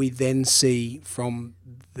that we then see from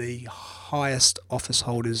the highest office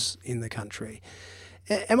holders in the country.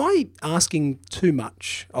 Am I asking too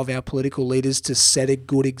much of our political leaders to set a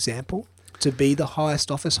good example? to be the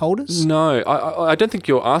highest office holders? No, I don't think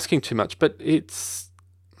you're asking too much, but it's...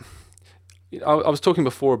 I was talking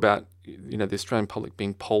before about, the Australian public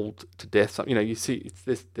being polled to death. So, you see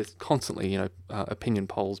there's constantly, opinion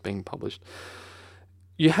polls being published.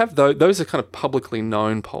 You have those are kind of publicly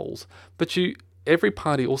known polls, but every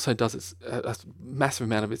party also does a massive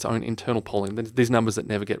amount of its own internal polling. There's these numbers that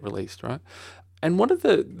never get released, right? And one of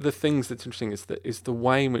the things that's interesting is the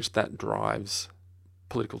way in which that drives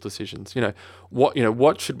political decisions.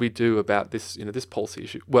 What should we do about this this policy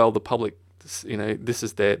issue? Well, the public, this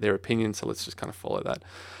is their opinion, so let's just kind of follow that.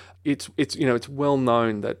 It's well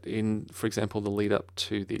known that in, for example, the lead up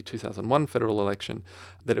to the 2001 federal election,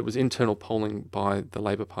 that it was internal polling by the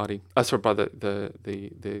Labor Party, by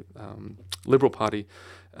the Liberal Party,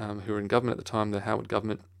 who were in government at the time, the Howard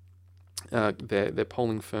government. Their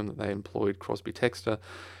polling firm that they employed, Crosby Textor,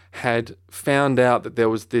 had found out that there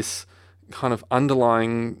was this kind of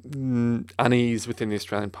underlying unease within the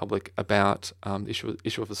Australian public about the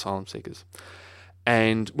issue of asylum seekers.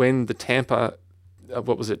 And when the Tampa,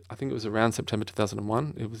 what was it? I think it was around September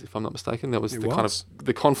 2001. It was, if I'm not mistaken, there was kind of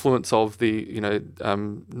the confluence of the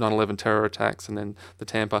 9/11 terror attacks and then the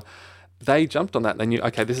Tampa. They jumped on that. They knew,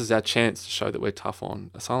 okay, this is our chance to show that we're tough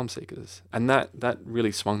on asylum seekers, and that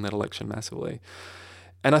really swung that election massively.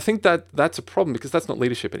 And I think that's a problem because that's not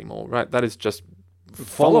leadership anymore, right? That is just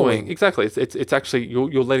following. Exactly. It's actually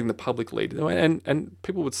you're letting the public lead, and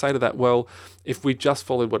people would say to that, well, if we just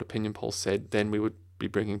followed what opinion polls said, then we would be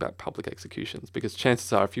bringing back public executions, because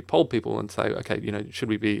chances are if you poll people and say, okay, should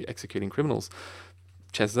we be executing criminals,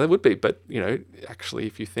 chances are they would be. But actually,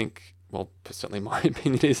 if you think, well, certainly my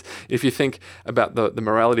opinion is, if you think about the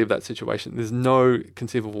morality of that situation, there's no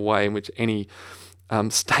conceivable way in which any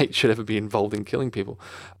state should ever be involved in killing people.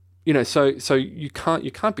 So you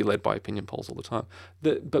can't be led by opinion polls all the time.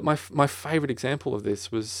 But my favourite example of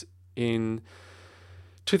this was in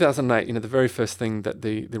 2008. The very first thing that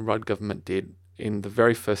the Rudd government did in the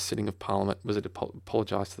very first sitting of Parliament was it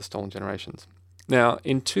apologised to the Stolen Generations. Now,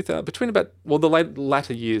 between about the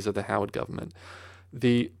latter years of the Howard government,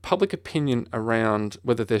 the public opinion around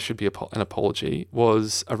whether there should be an apology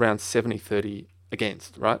was around 70-30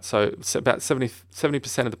 against, right? So about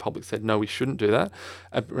 70% of the public said, no, we shouldn't do that.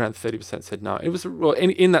 Around 30% said no. It was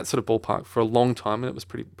in that sort of ballpark for a long time, and it was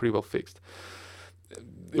pretty well fixed.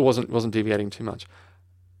 It wasn't deviating too much.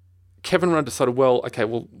 Kevin Rudd decided,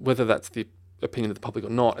 whether that's the opinion of the public or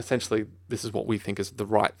not, essentially this is what we think is the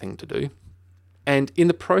right thing to do. And in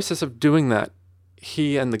the process of doing that,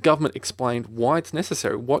 he and the government explained why it's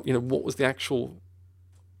necessary. What was the actual,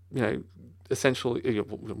 essentially,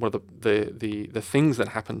 what are the things that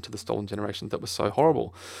happened to the Stolen Generations that were so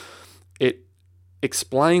horrible. It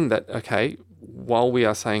explained that, okay, while we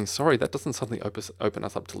are saying sorry, that doesn't suddenly open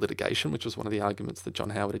us up to litigation, which was one of the arguments that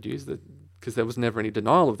John Howard had used, because there was never any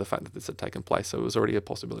denial of the fact that this had taken place, so it was already a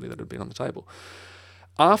possibility that had been on the table.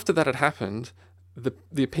 After that had happened,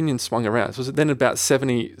 the opinion swung around. So it was then about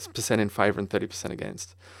 70% in favour and 30%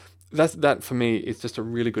 against. That for me is just a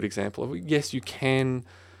really good example of, yes, you can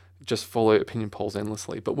just follow opinion polls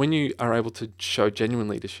endlessly, but when you are able to show genuine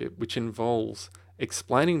leadership, which involves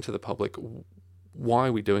explaining to the public why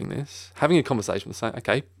are we doing this, having a conversation and saying,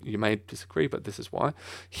 okay, you may disagree, but this is why.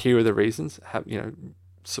 Here are the reasons.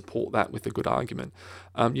 Support that with a good argument.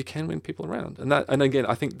 You can win people around, and again,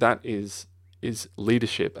 I think that is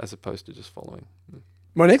leadership as opposed to just following.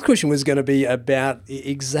 My next question was going to be about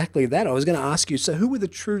exactly that. I was going to ask you, so who were the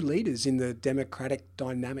true leaders in the democratic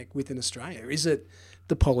dynamic within Australia? Is it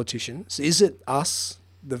the politicians? Is it us,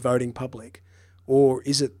 the voting public? Or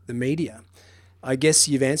is it the media? I guess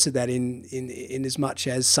you've answered that in as much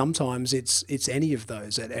as sometimes it's any of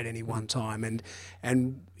those at any one time, and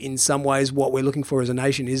in some ways what we're looking for as a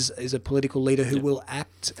nation is a political leader who will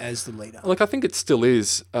act as the leader. Look, I think it still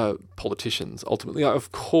is politicians ultimately.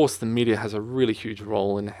 Of course, the media has a really huge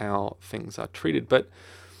role in how things are treated, but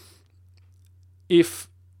if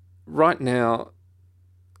right now,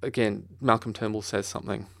 again, Malcolm Turnbull says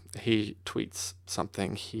something, he tweets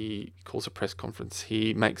something, he calls a press conference,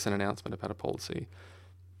 he makes an announcement about a policy,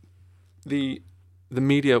 the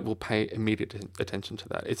media will pay immediate attention to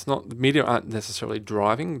that. It's not, the media aren't necessarily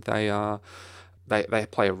driving, they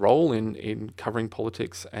play a role in covering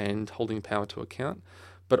politics and holding power to account.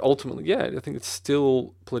 But ultimately, I think it's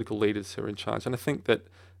still political leaders who are in charge. And I think that,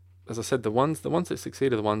 as I said, the ones that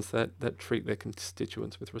succeed are the ones that treat their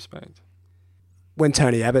constituents with respect. When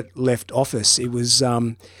Tony Abbott left office, it was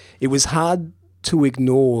hard to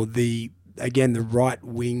ignore the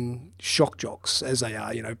right-wing shock jocks, as they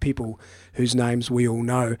are, people whose names we all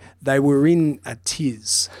know. They were in a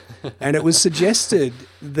tiz, and it was suggested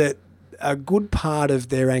that a good part of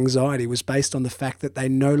their anxiety was based on the fact that they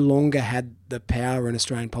no longer had the power in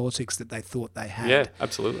Australian politics that they thought they had. Yeah,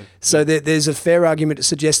 absolutely. So there's a fair argument to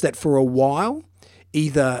suggest that for a while,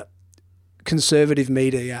 either conservative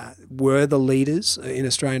media were the leaders in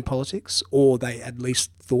Australian politics, or they at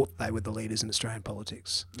least thought they were the leaders in Australian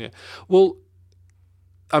politics. Yeah. Well,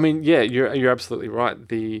 I mean, yeah, you're absolutely right.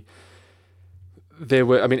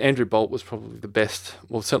 Andrew Bolt was probably the best,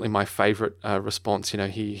 well, certainly my favourite response. You know,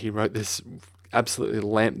 he wrote this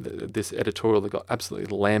this editorial that got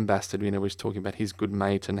absolutely lambasted. You know, he was talking about his good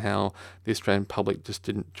mate and how the Australian public just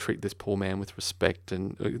didn't treat this poor man with respect,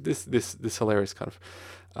 and this hilarious kind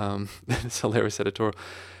of this hilarious editorial.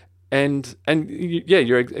 And yeah,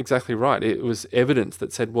 you're exactly right. It was evidence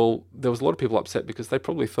that said, well, there was a lot of people upset because they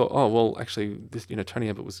probably thought, oh, well, actually, Tony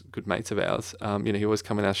Abbott was good mates of ours. He always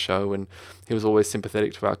come in our show and he was always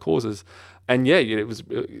sympathetic to our causes. And yeah, it was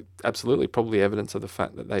absolutely probably evidence of the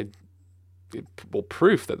fact that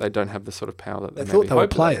proof that they don't have the sort of power that they thought they were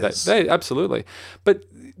players. They absolutely. But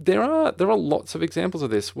there are lots of examples of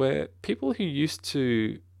this where people who used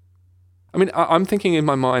to, I'm thinking in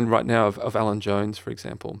my mind right now of Alan Jones, for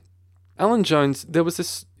example. Alan Jones, there was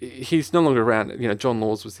this, he's no longer around. John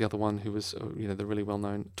Laws was the other one who was, the really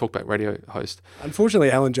well-known talkback radio host.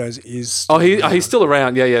 Unfortunately, Alan Jones is... he's still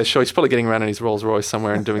around. Yeah, sure. He's probably getting around in his Rolls Royce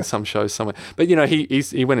somewhere and doing some shows somewhere. But,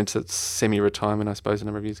 he went into semi-retirement, I suppose, a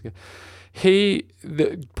number of years ago.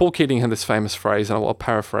 Paul Keating had this famous phrase, and I'll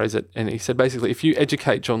paraphrase it, and he said basically, if you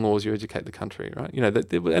educate John Laws, you educate the country, right?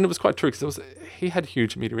 And it was quite true because he had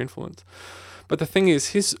huge media influence. But the thing is,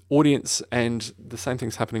 his audience, and the same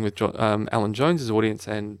thing's happening with Alan Jones's audience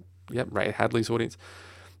and Ray Hadley's audience,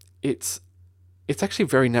 it's actually a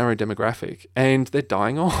very narrow demographic, and they're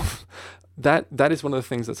dying off. That is one of the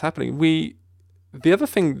things that's happening. The other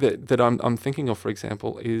thing that I'm thinking of, for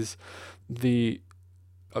example, is the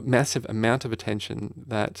massive amount of attention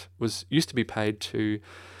that used to be paid to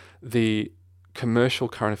the commercial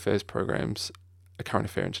current affairs programs, A Current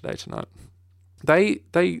Affair and Today Tonight. They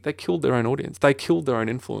killed their own audience. They killed their own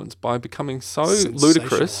influence by becoming so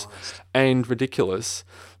ludicrous and ridiculous.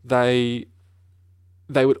 They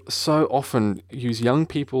would so often use young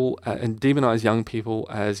people and demonize young people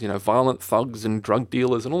as violent thugs and drug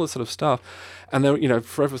dealers and all this sort of stuff. And they're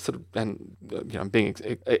forever sort of, and I'm being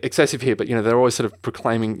excessive here, but they're always sort of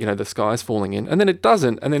proclaiming the sky's falling in, and then it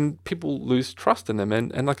doesn't, and then people lose trust in them.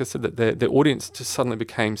 And like I said, that their audience just suddenly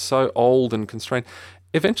became so old and constrained.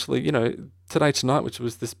 Eventually, Today Tonight, which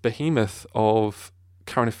was this behemoth of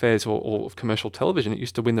current affairs or of commercial television, it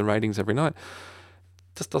used to win the ratings every night,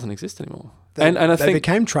 just doesn't exist anymore. And I think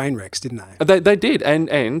became train wrecks, didn't they? They did,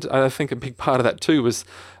 and I think a big part of that too was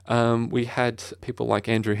we had people like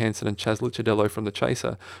Andrew Hansen and Chaz Licciardello from The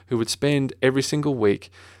Chaser who would spend every single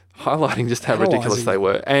week highlighting just how ridiculous they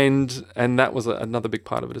were, and that was another big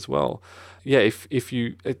part of it as well. Yeah,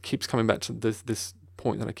 it keeps coming back to this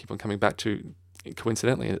point that I keep on coming back to,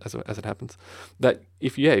 coincidentally, as it happens, that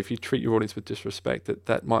if you treat your audience with disrespect,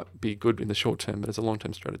 that might be good in the short term, but as a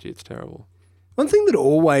long-term strategy, it's terrible. One thing that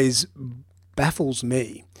always baffles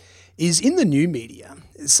me is in the new media,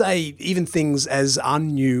 say even things as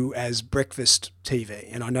unnew as breakfast TV,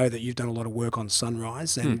 and I know that you've done a lot of work on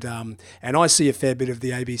Sunrise, and I see a fair bit of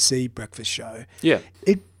the ABC breakfast show. Yeah.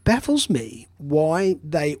 It baffles me why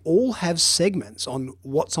they all have segments on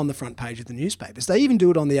what's on the front page of the newspapers. They even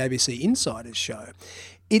do it on the ABC Insiders show.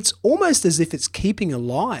 It's almost as if it's keeping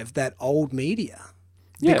alive that old media.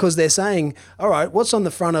 Yeah. Because they're saying, all right, what's on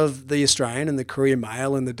the front of the Australian and the Courier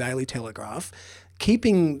Mail and the Daily Telegraph,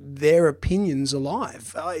 keeping their opinions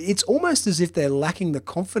alive. It's almost as if they're lacking the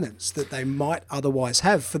confidence that they might otherwise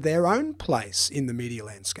have for their own place in the media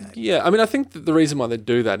landscape. Yeah, I think that the reason why they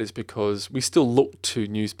do that is because we still look to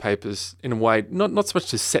newspapers in a way, not so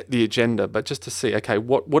much to set the agenda, but just to see, okay,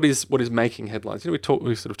 what is making headlines? We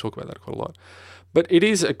sort of talk about that quite a lot. But it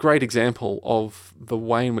is a great example of the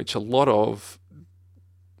way in which a lot of,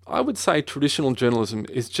 I would say, traditional journalism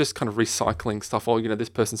is just kind of recycling stuff. Oh, this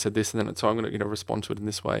person said this, and then so I'm going to respond to it in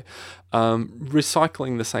this way.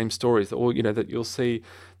 Recycling the same stories, or that you'll see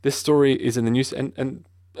this story is in the news, and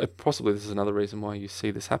possibly this is another reason why you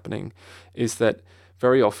see this happening, is that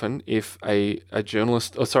very often if a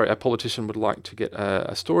politician would like to get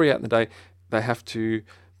a story out in the day, they have to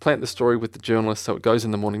plant the story with the journalist so it goes in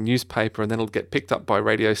the morning newspaper, and then it'll get picked up by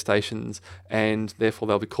radio stations, and therefore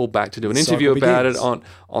they'll be called back to do an interview about it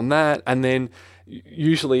on that, and then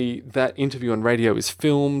usually that interview on radio is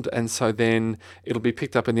filmed, and so then it'll be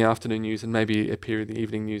picked up in the afternoon news and maybe appear in the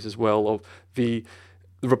evening news as well, of the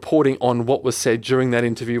reporting on what was said during that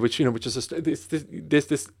interview, which is there's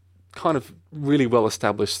this kind of really well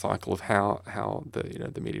established cycle of how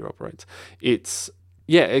the media operates. It's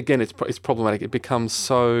problematic. It becomes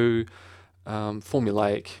so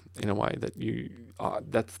formulaic in a way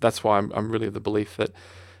that that's why I'm really of the belief that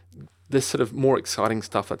there's sort of more exciting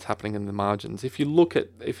stuff that's happening in the margins. If you look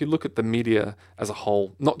at the media as a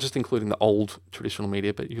whole, not just including the old traditional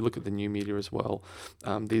media, but you look at the new media as well,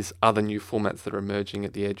 these other new formats that are emerging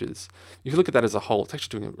at the edges. If you look at that as a whole, it's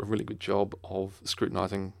actually doing a really good job of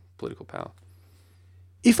scrutinising political power.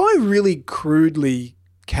 If I really crudely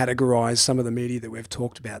categorise some of the media that we've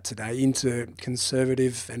talked about today into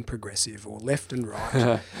conservative and progressive, or left and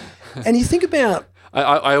right, and you think about...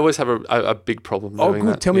 I always have a big problem doing that.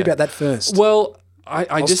 Oh, good. Tell me about that first. Well,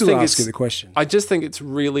 I'll just think ask you the question. I just think it's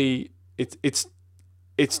really it's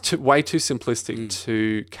way too simplistic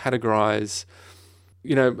to categorise.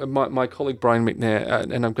 You know, my colleague Brian McNair,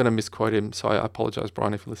 and I'm going to misquote him, so I apologise,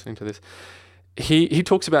 Brian, if you're listening to this. He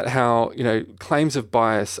talks about how, you know, claims of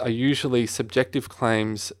bias are usually subjective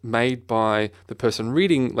claims made by the person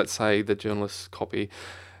reading, let's say, the journalist's copy,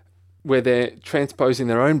 where they're transposing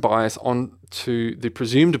their own bias onto the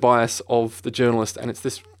presumed bias of the journalist, and it's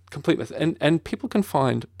this complete mess. And people can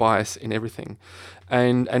find bias in everything,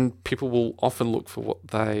 and people will often look for what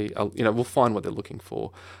they will find what they're looking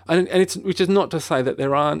for, and it's, which is not to say that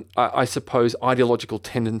there aren't, I suppose, ideological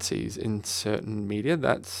tendencies in certain media.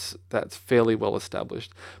 That's fairly well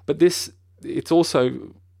established, but it's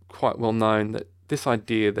also quite well known that this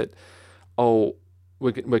idea that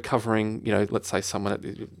we're covering, you know, let's say someone at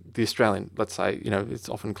the Australian, let's say, you know, it's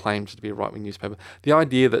often claimed to be a right-wing newspaper. The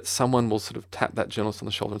idea that someone will sort of tap that journalist on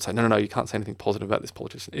the shoulder and say, no, you can't say anything positive about this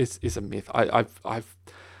politician is a myth.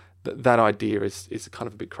 That idea is kind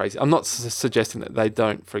of a bit crazy. I'm not suggesting that they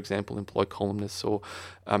don't, for example, employ columnists or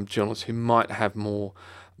journalists who might have more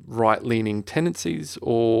right-leaning tendencies,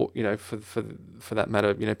 or, you know, for that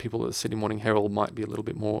matter, you know, people at the Sydney Morning Herald might be a little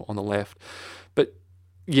bit more on the left. But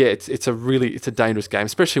yeah, it's a dangerous game,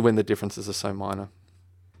 especially when the differences are so minor.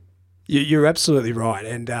 You're absolutely right.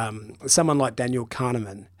 And someone like Daniel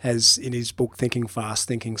Kahneman has, in his book Thinking Fast,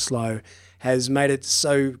 Thinking Slow, has made it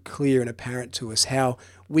so clear and apparent to us how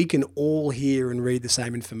we can all hear and read the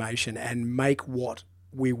same information and make what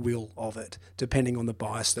we will of it, depending on the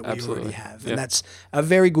bias that we already have. And that's a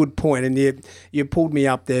very good point. And you pulled me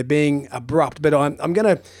up there being abrupt, but I'm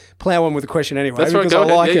going to plow on with the question anyway. That's right, because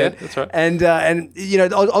I like it. That's right. And you know,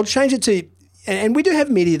 I'll change it to, and we do have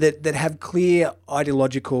media that have clear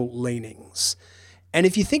ideological leanings. And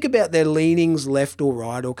if you think about their leanings, left or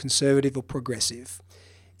right or conservative or progressive,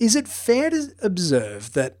 is it fair to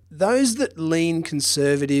observe that those that lean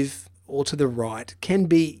conservative or to the right can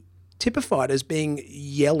be typified as being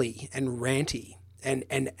yelly and ranty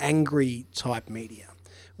and angry type media,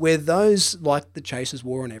 where those like the Chasers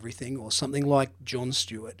War on Everything or something like Jon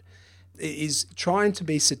Stewart is trying to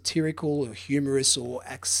be satirical or humorous or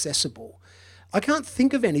accessible? I can't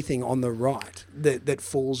think of anything on the right that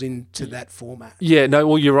falls into that format. Yeah, no,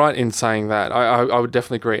 well, you're right in saying that. I would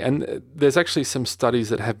definitely agree. And there's actually some studies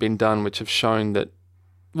that have been done which have shown that,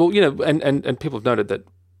 well, you know, and people have noted that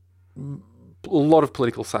a lot of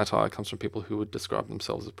political satire comes from people who would describe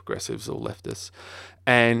themselves as progressives or leftists.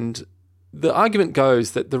 And the argument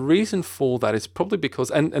goes that the reason for that is probably because,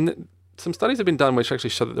 and some studies have been done which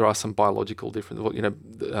actually show that there are some biological differences. You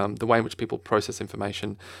know, the way in which people process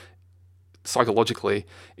information psychologically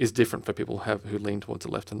is different for people who lean towards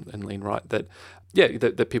the left and lean right. That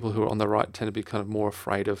people who are on the right tend to be kind of more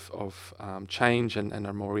afraid of change and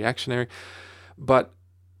are more reactionary. But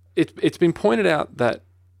it's been pointed out that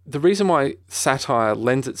the reason why satire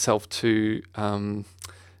lends itself to,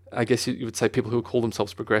 I guess you would say, people who call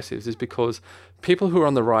themselves progressives is because people who are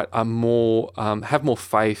on the right are more have more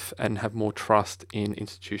faith and have more trust in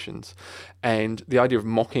institutions, and the idea of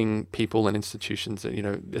mocking people and institutions, you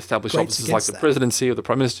know, established offices like the presidency or the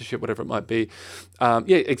prime ministership, whatever it might be,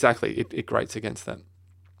 exactly, it grates against that.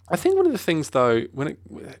 I think one of the things, though, when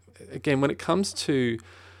it comes to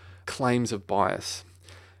claims of bias,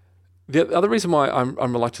 the other reason why I'm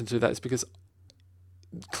reluctant to do that is because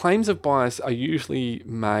claims of bias are usually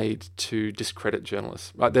made to discredit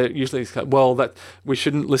journalists, right? They're usually, that we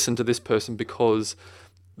shouldn't listen to this person because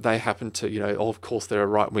they happen to, you know, of course they're a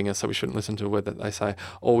right winger, so we shouldn't listen to a word that they say,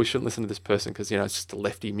 or we shouldn't listen to this person because, you know, it's just a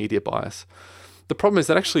lefty media bias. The problem is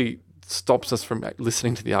that actually stops us from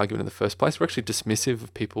listening to the argument in the first place. We're actually dismissive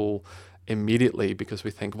of people immediately because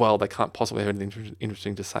we think, well, they can't possibly have anything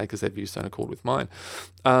interesting to say because their views don't accord with mine.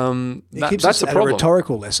 It keeps us at a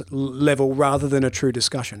rhetorical level rather than a true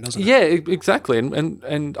discussion, doesn't it? Yeah, exactly.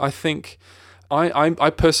 And I think I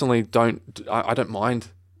personally don't mind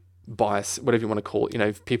bias, whatever you want to call it.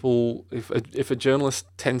 If a journalist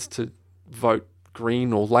tends to vote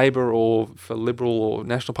Green or Labor or for Liberal or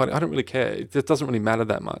National Party, I don't really care. It doesn't really matter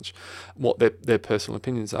that much what their personal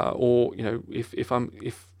opinions are. Or if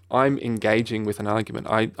I'm engaging with an argument,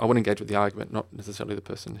 I want to engage with the argument, not necessarily the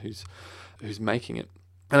person who's making it.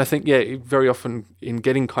 And I think very often in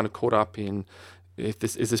getting kind of caught up in if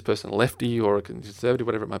this person a lefty or a conservative,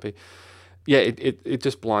 whatever it might be, it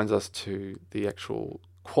just blinds us to the actual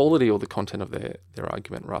quality or the content of their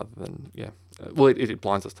argument rather than it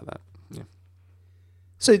blinds us to that. Yeah.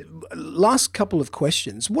 So, last couple of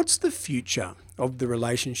questions. What's the future of the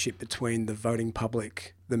relationship between the voting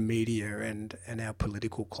public, the media, and our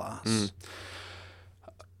political class?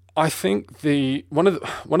 I think one of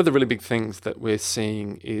the really big things that we're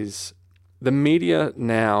seeing is the media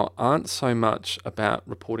now aren't so much about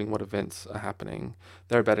reporting what events are happening.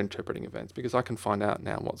 They're about interpreting events, because I can find out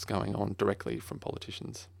now what's going on directly from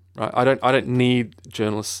politicians. Right? I don't need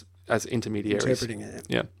journalists as intermediaries. Interpreting it.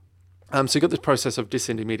 Yeah. So you've got this process of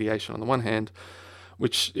disintermediation on the one hand,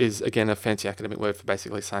 which is again a fancy academic word for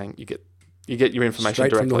basically saying you get your information straight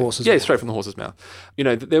directly. From the horse's mouth. Straight from the horse's mouth.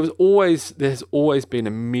 There's always been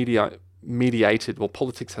a mediated. Well,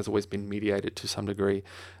 politics has always been mediated to some degree,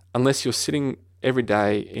 unless you're sitting every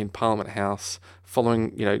day in Parliament House,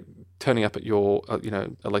 following, turning up at your,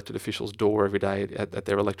 elected official's door every day at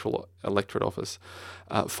their electorate office,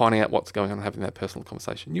 finding out what's going on and having that personal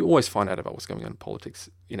conversation. You always find out about what's going on in politics,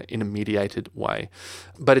 in a mediated way.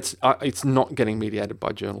 But it's not getting mediated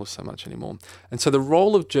by journalists so much anymore. And so the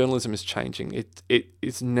role of journalism is changing. It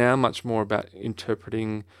is now much more about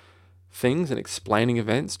interpreting things and explaining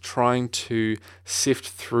events, trying to sift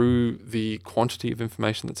through the quantity of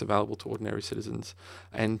information that's available to ordinary citizens,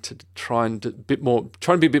 and to try and be a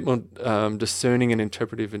bit more discerning and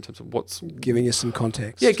interpretive in terms of what's giving us some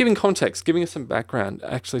context. Yeah, giving context, giving us some background.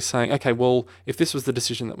 Actually saying, okay, well, if this was the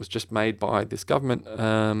decision that was just made by this government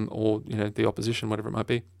or the opposition, whatever it might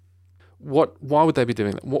be, why would they be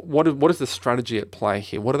doing that? What is the strategy at play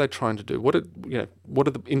here? What are they trying to do? What are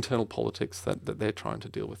the internal politics that they're trying to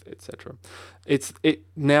deal with, etc. It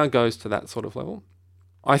now goes to that sort of level.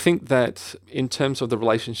 I think that in terms of the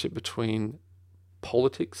relationship between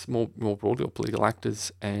politics, more broadly, or political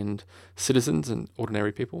actors and citizens and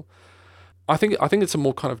ordinary people, I think it's a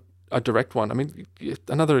more kind of a direct one. I mean,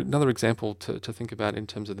 another example to think about in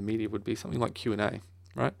terms of the media would be something like Q&A.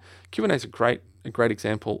 Right? Q&A is a great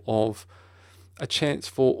example of a chance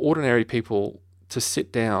for ordinary people to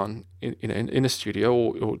sit down in a studio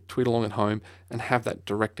or tweet along at home and have that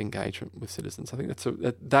direct engagement with citizens. I think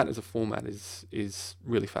that as a format is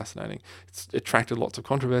really fascinating. It's attracted lots of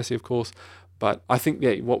controversy, of course, but I think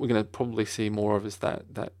what we're going to probably see more of is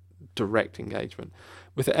that direct engagement.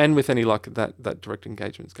 With any luck, that direct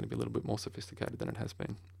engagement is going to be a little bit more sophisticated than it has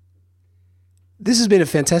been. This has been a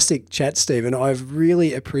fantastic chat, Stephen. I've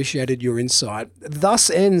really appreciated your insight. Thus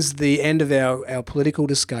ends the end of our political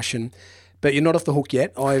discussion, but you're not off the hook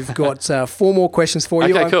yet. I've got 4 more questions for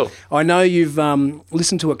you. Okay, cool. I know you've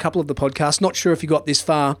listened to a couple of the podcasts. Not sure if you got this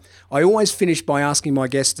far. I always finish by asking my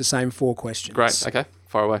guests the same 4 questions. Great. Okay.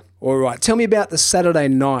 Far away. All right. Tell me about the Saturday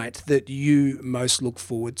night that you most look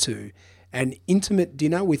forward to. An intimate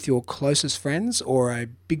dinner with your closest friends, or a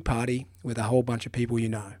big party with a whole bunch of people you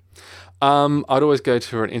know? I'd always go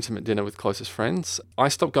to an intimate dinner with closest friends. I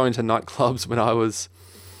stopped going to nightclubs when I was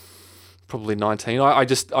probably 19. I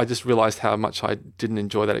just realised how much I didn't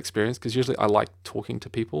enjoy that experience, because usually I like talking to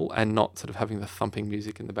people and not sort of having the thumping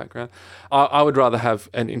music in the background. I would rather have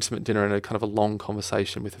an intimate dinner and a kind of a long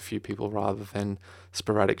conversation with a few people rather than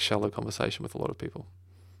sporadic, shallow conversation with a lot of people.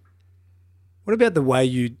 What about the way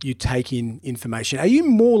you take in information? Are you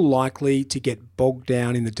more likely to get bogged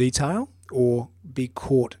down in the detail or be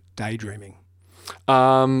caught daydreaming?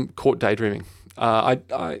 Caught daydreaming.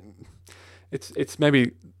 It's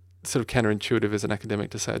maybe sort of counterintuitive as an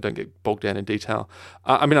academic to say I don't get bogged down in detail.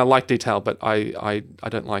 I mean, I like detail, but I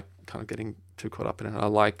don't like kind of getting too caught up in it.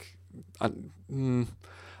 I don't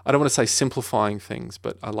want to say simplifying things,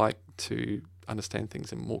 but I like to understand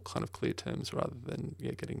things in more kind of clear terms rather than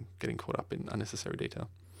getting caught up in unnecessary detail.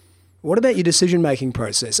 What about your decision-making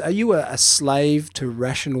process? Are you a slave to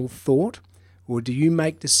rational thought, or do you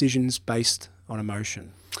make decisions based on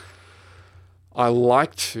emotion? I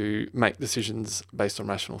like to make decisions based on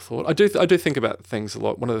rational thought. I do think about things a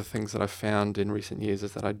lot. One of the things that I've found in recent years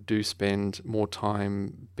is that I do spend more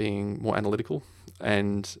time being more analytical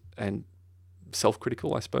and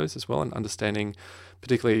self-critical, I suppose, as well, and understanding,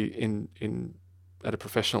 particularly in at a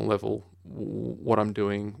professional level, what I'm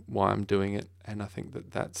doing, why I'm doing it, and I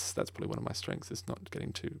think that's probably one of my strengths, is not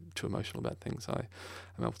getting too emotional about things. I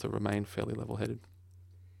am able to remain fairly level-headed.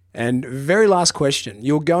 And very last question.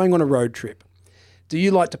 You're going on a road trip. Do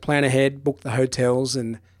you like to plan ahead, book the hotels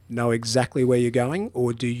and know exactly where you're going,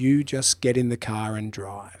 or do you just get in the car and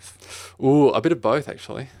drive? Ooh, a bit of both,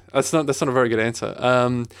 actually. That's not a very good answer.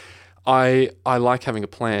 I like having a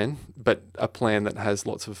plan, but a plan that has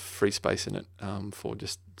lots of free space in it for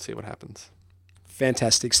just see what happens.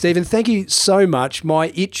 Fantastic. Stephen, thank you so much.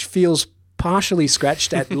 My itch feels partially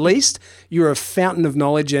scratched at least. You're a fountain of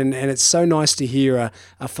knowledge, and it's so nice to hear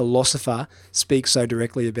a philosopher speak so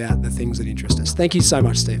directly about the things that interest us. Thank you so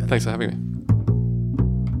much, Stephen. Thanks for having me.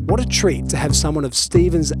 What a treat to have someone of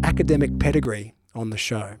Stephen's academic pedigree on the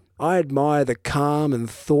show. I admire the calm and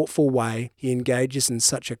thoughtful way he engages in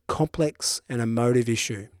such a complex and emotive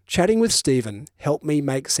issue. Chatting with Stephen helped me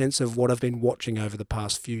make sense of what I've been watching over the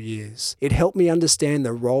past few years. It helped me understand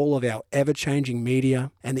the role of our ever-changing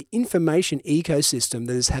media and the information ecosystem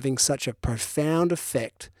that is having such a profound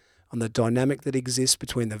effect on the dynamic that exists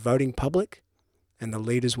between the voting public and the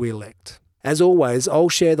leaders we elect. As always, I'll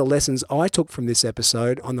share the lessons I took from this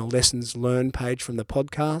episode on the Lessons Learned page from the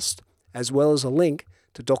podcast, as well as a link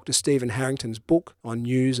to Dr. Stephen Harrington's book on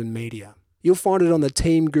news and media. You'll find it on the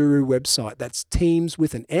Team Guru website. That's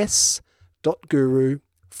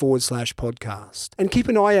teams.guru/podcast. And keep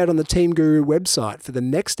an eye out on the Team Guru website for the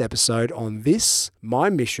next episode on this, my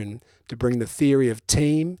mission to bring the theory of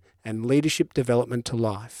team and leadership development to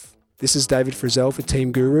life. This is David Frizzell for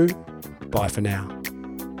Team Guru. Bye for now.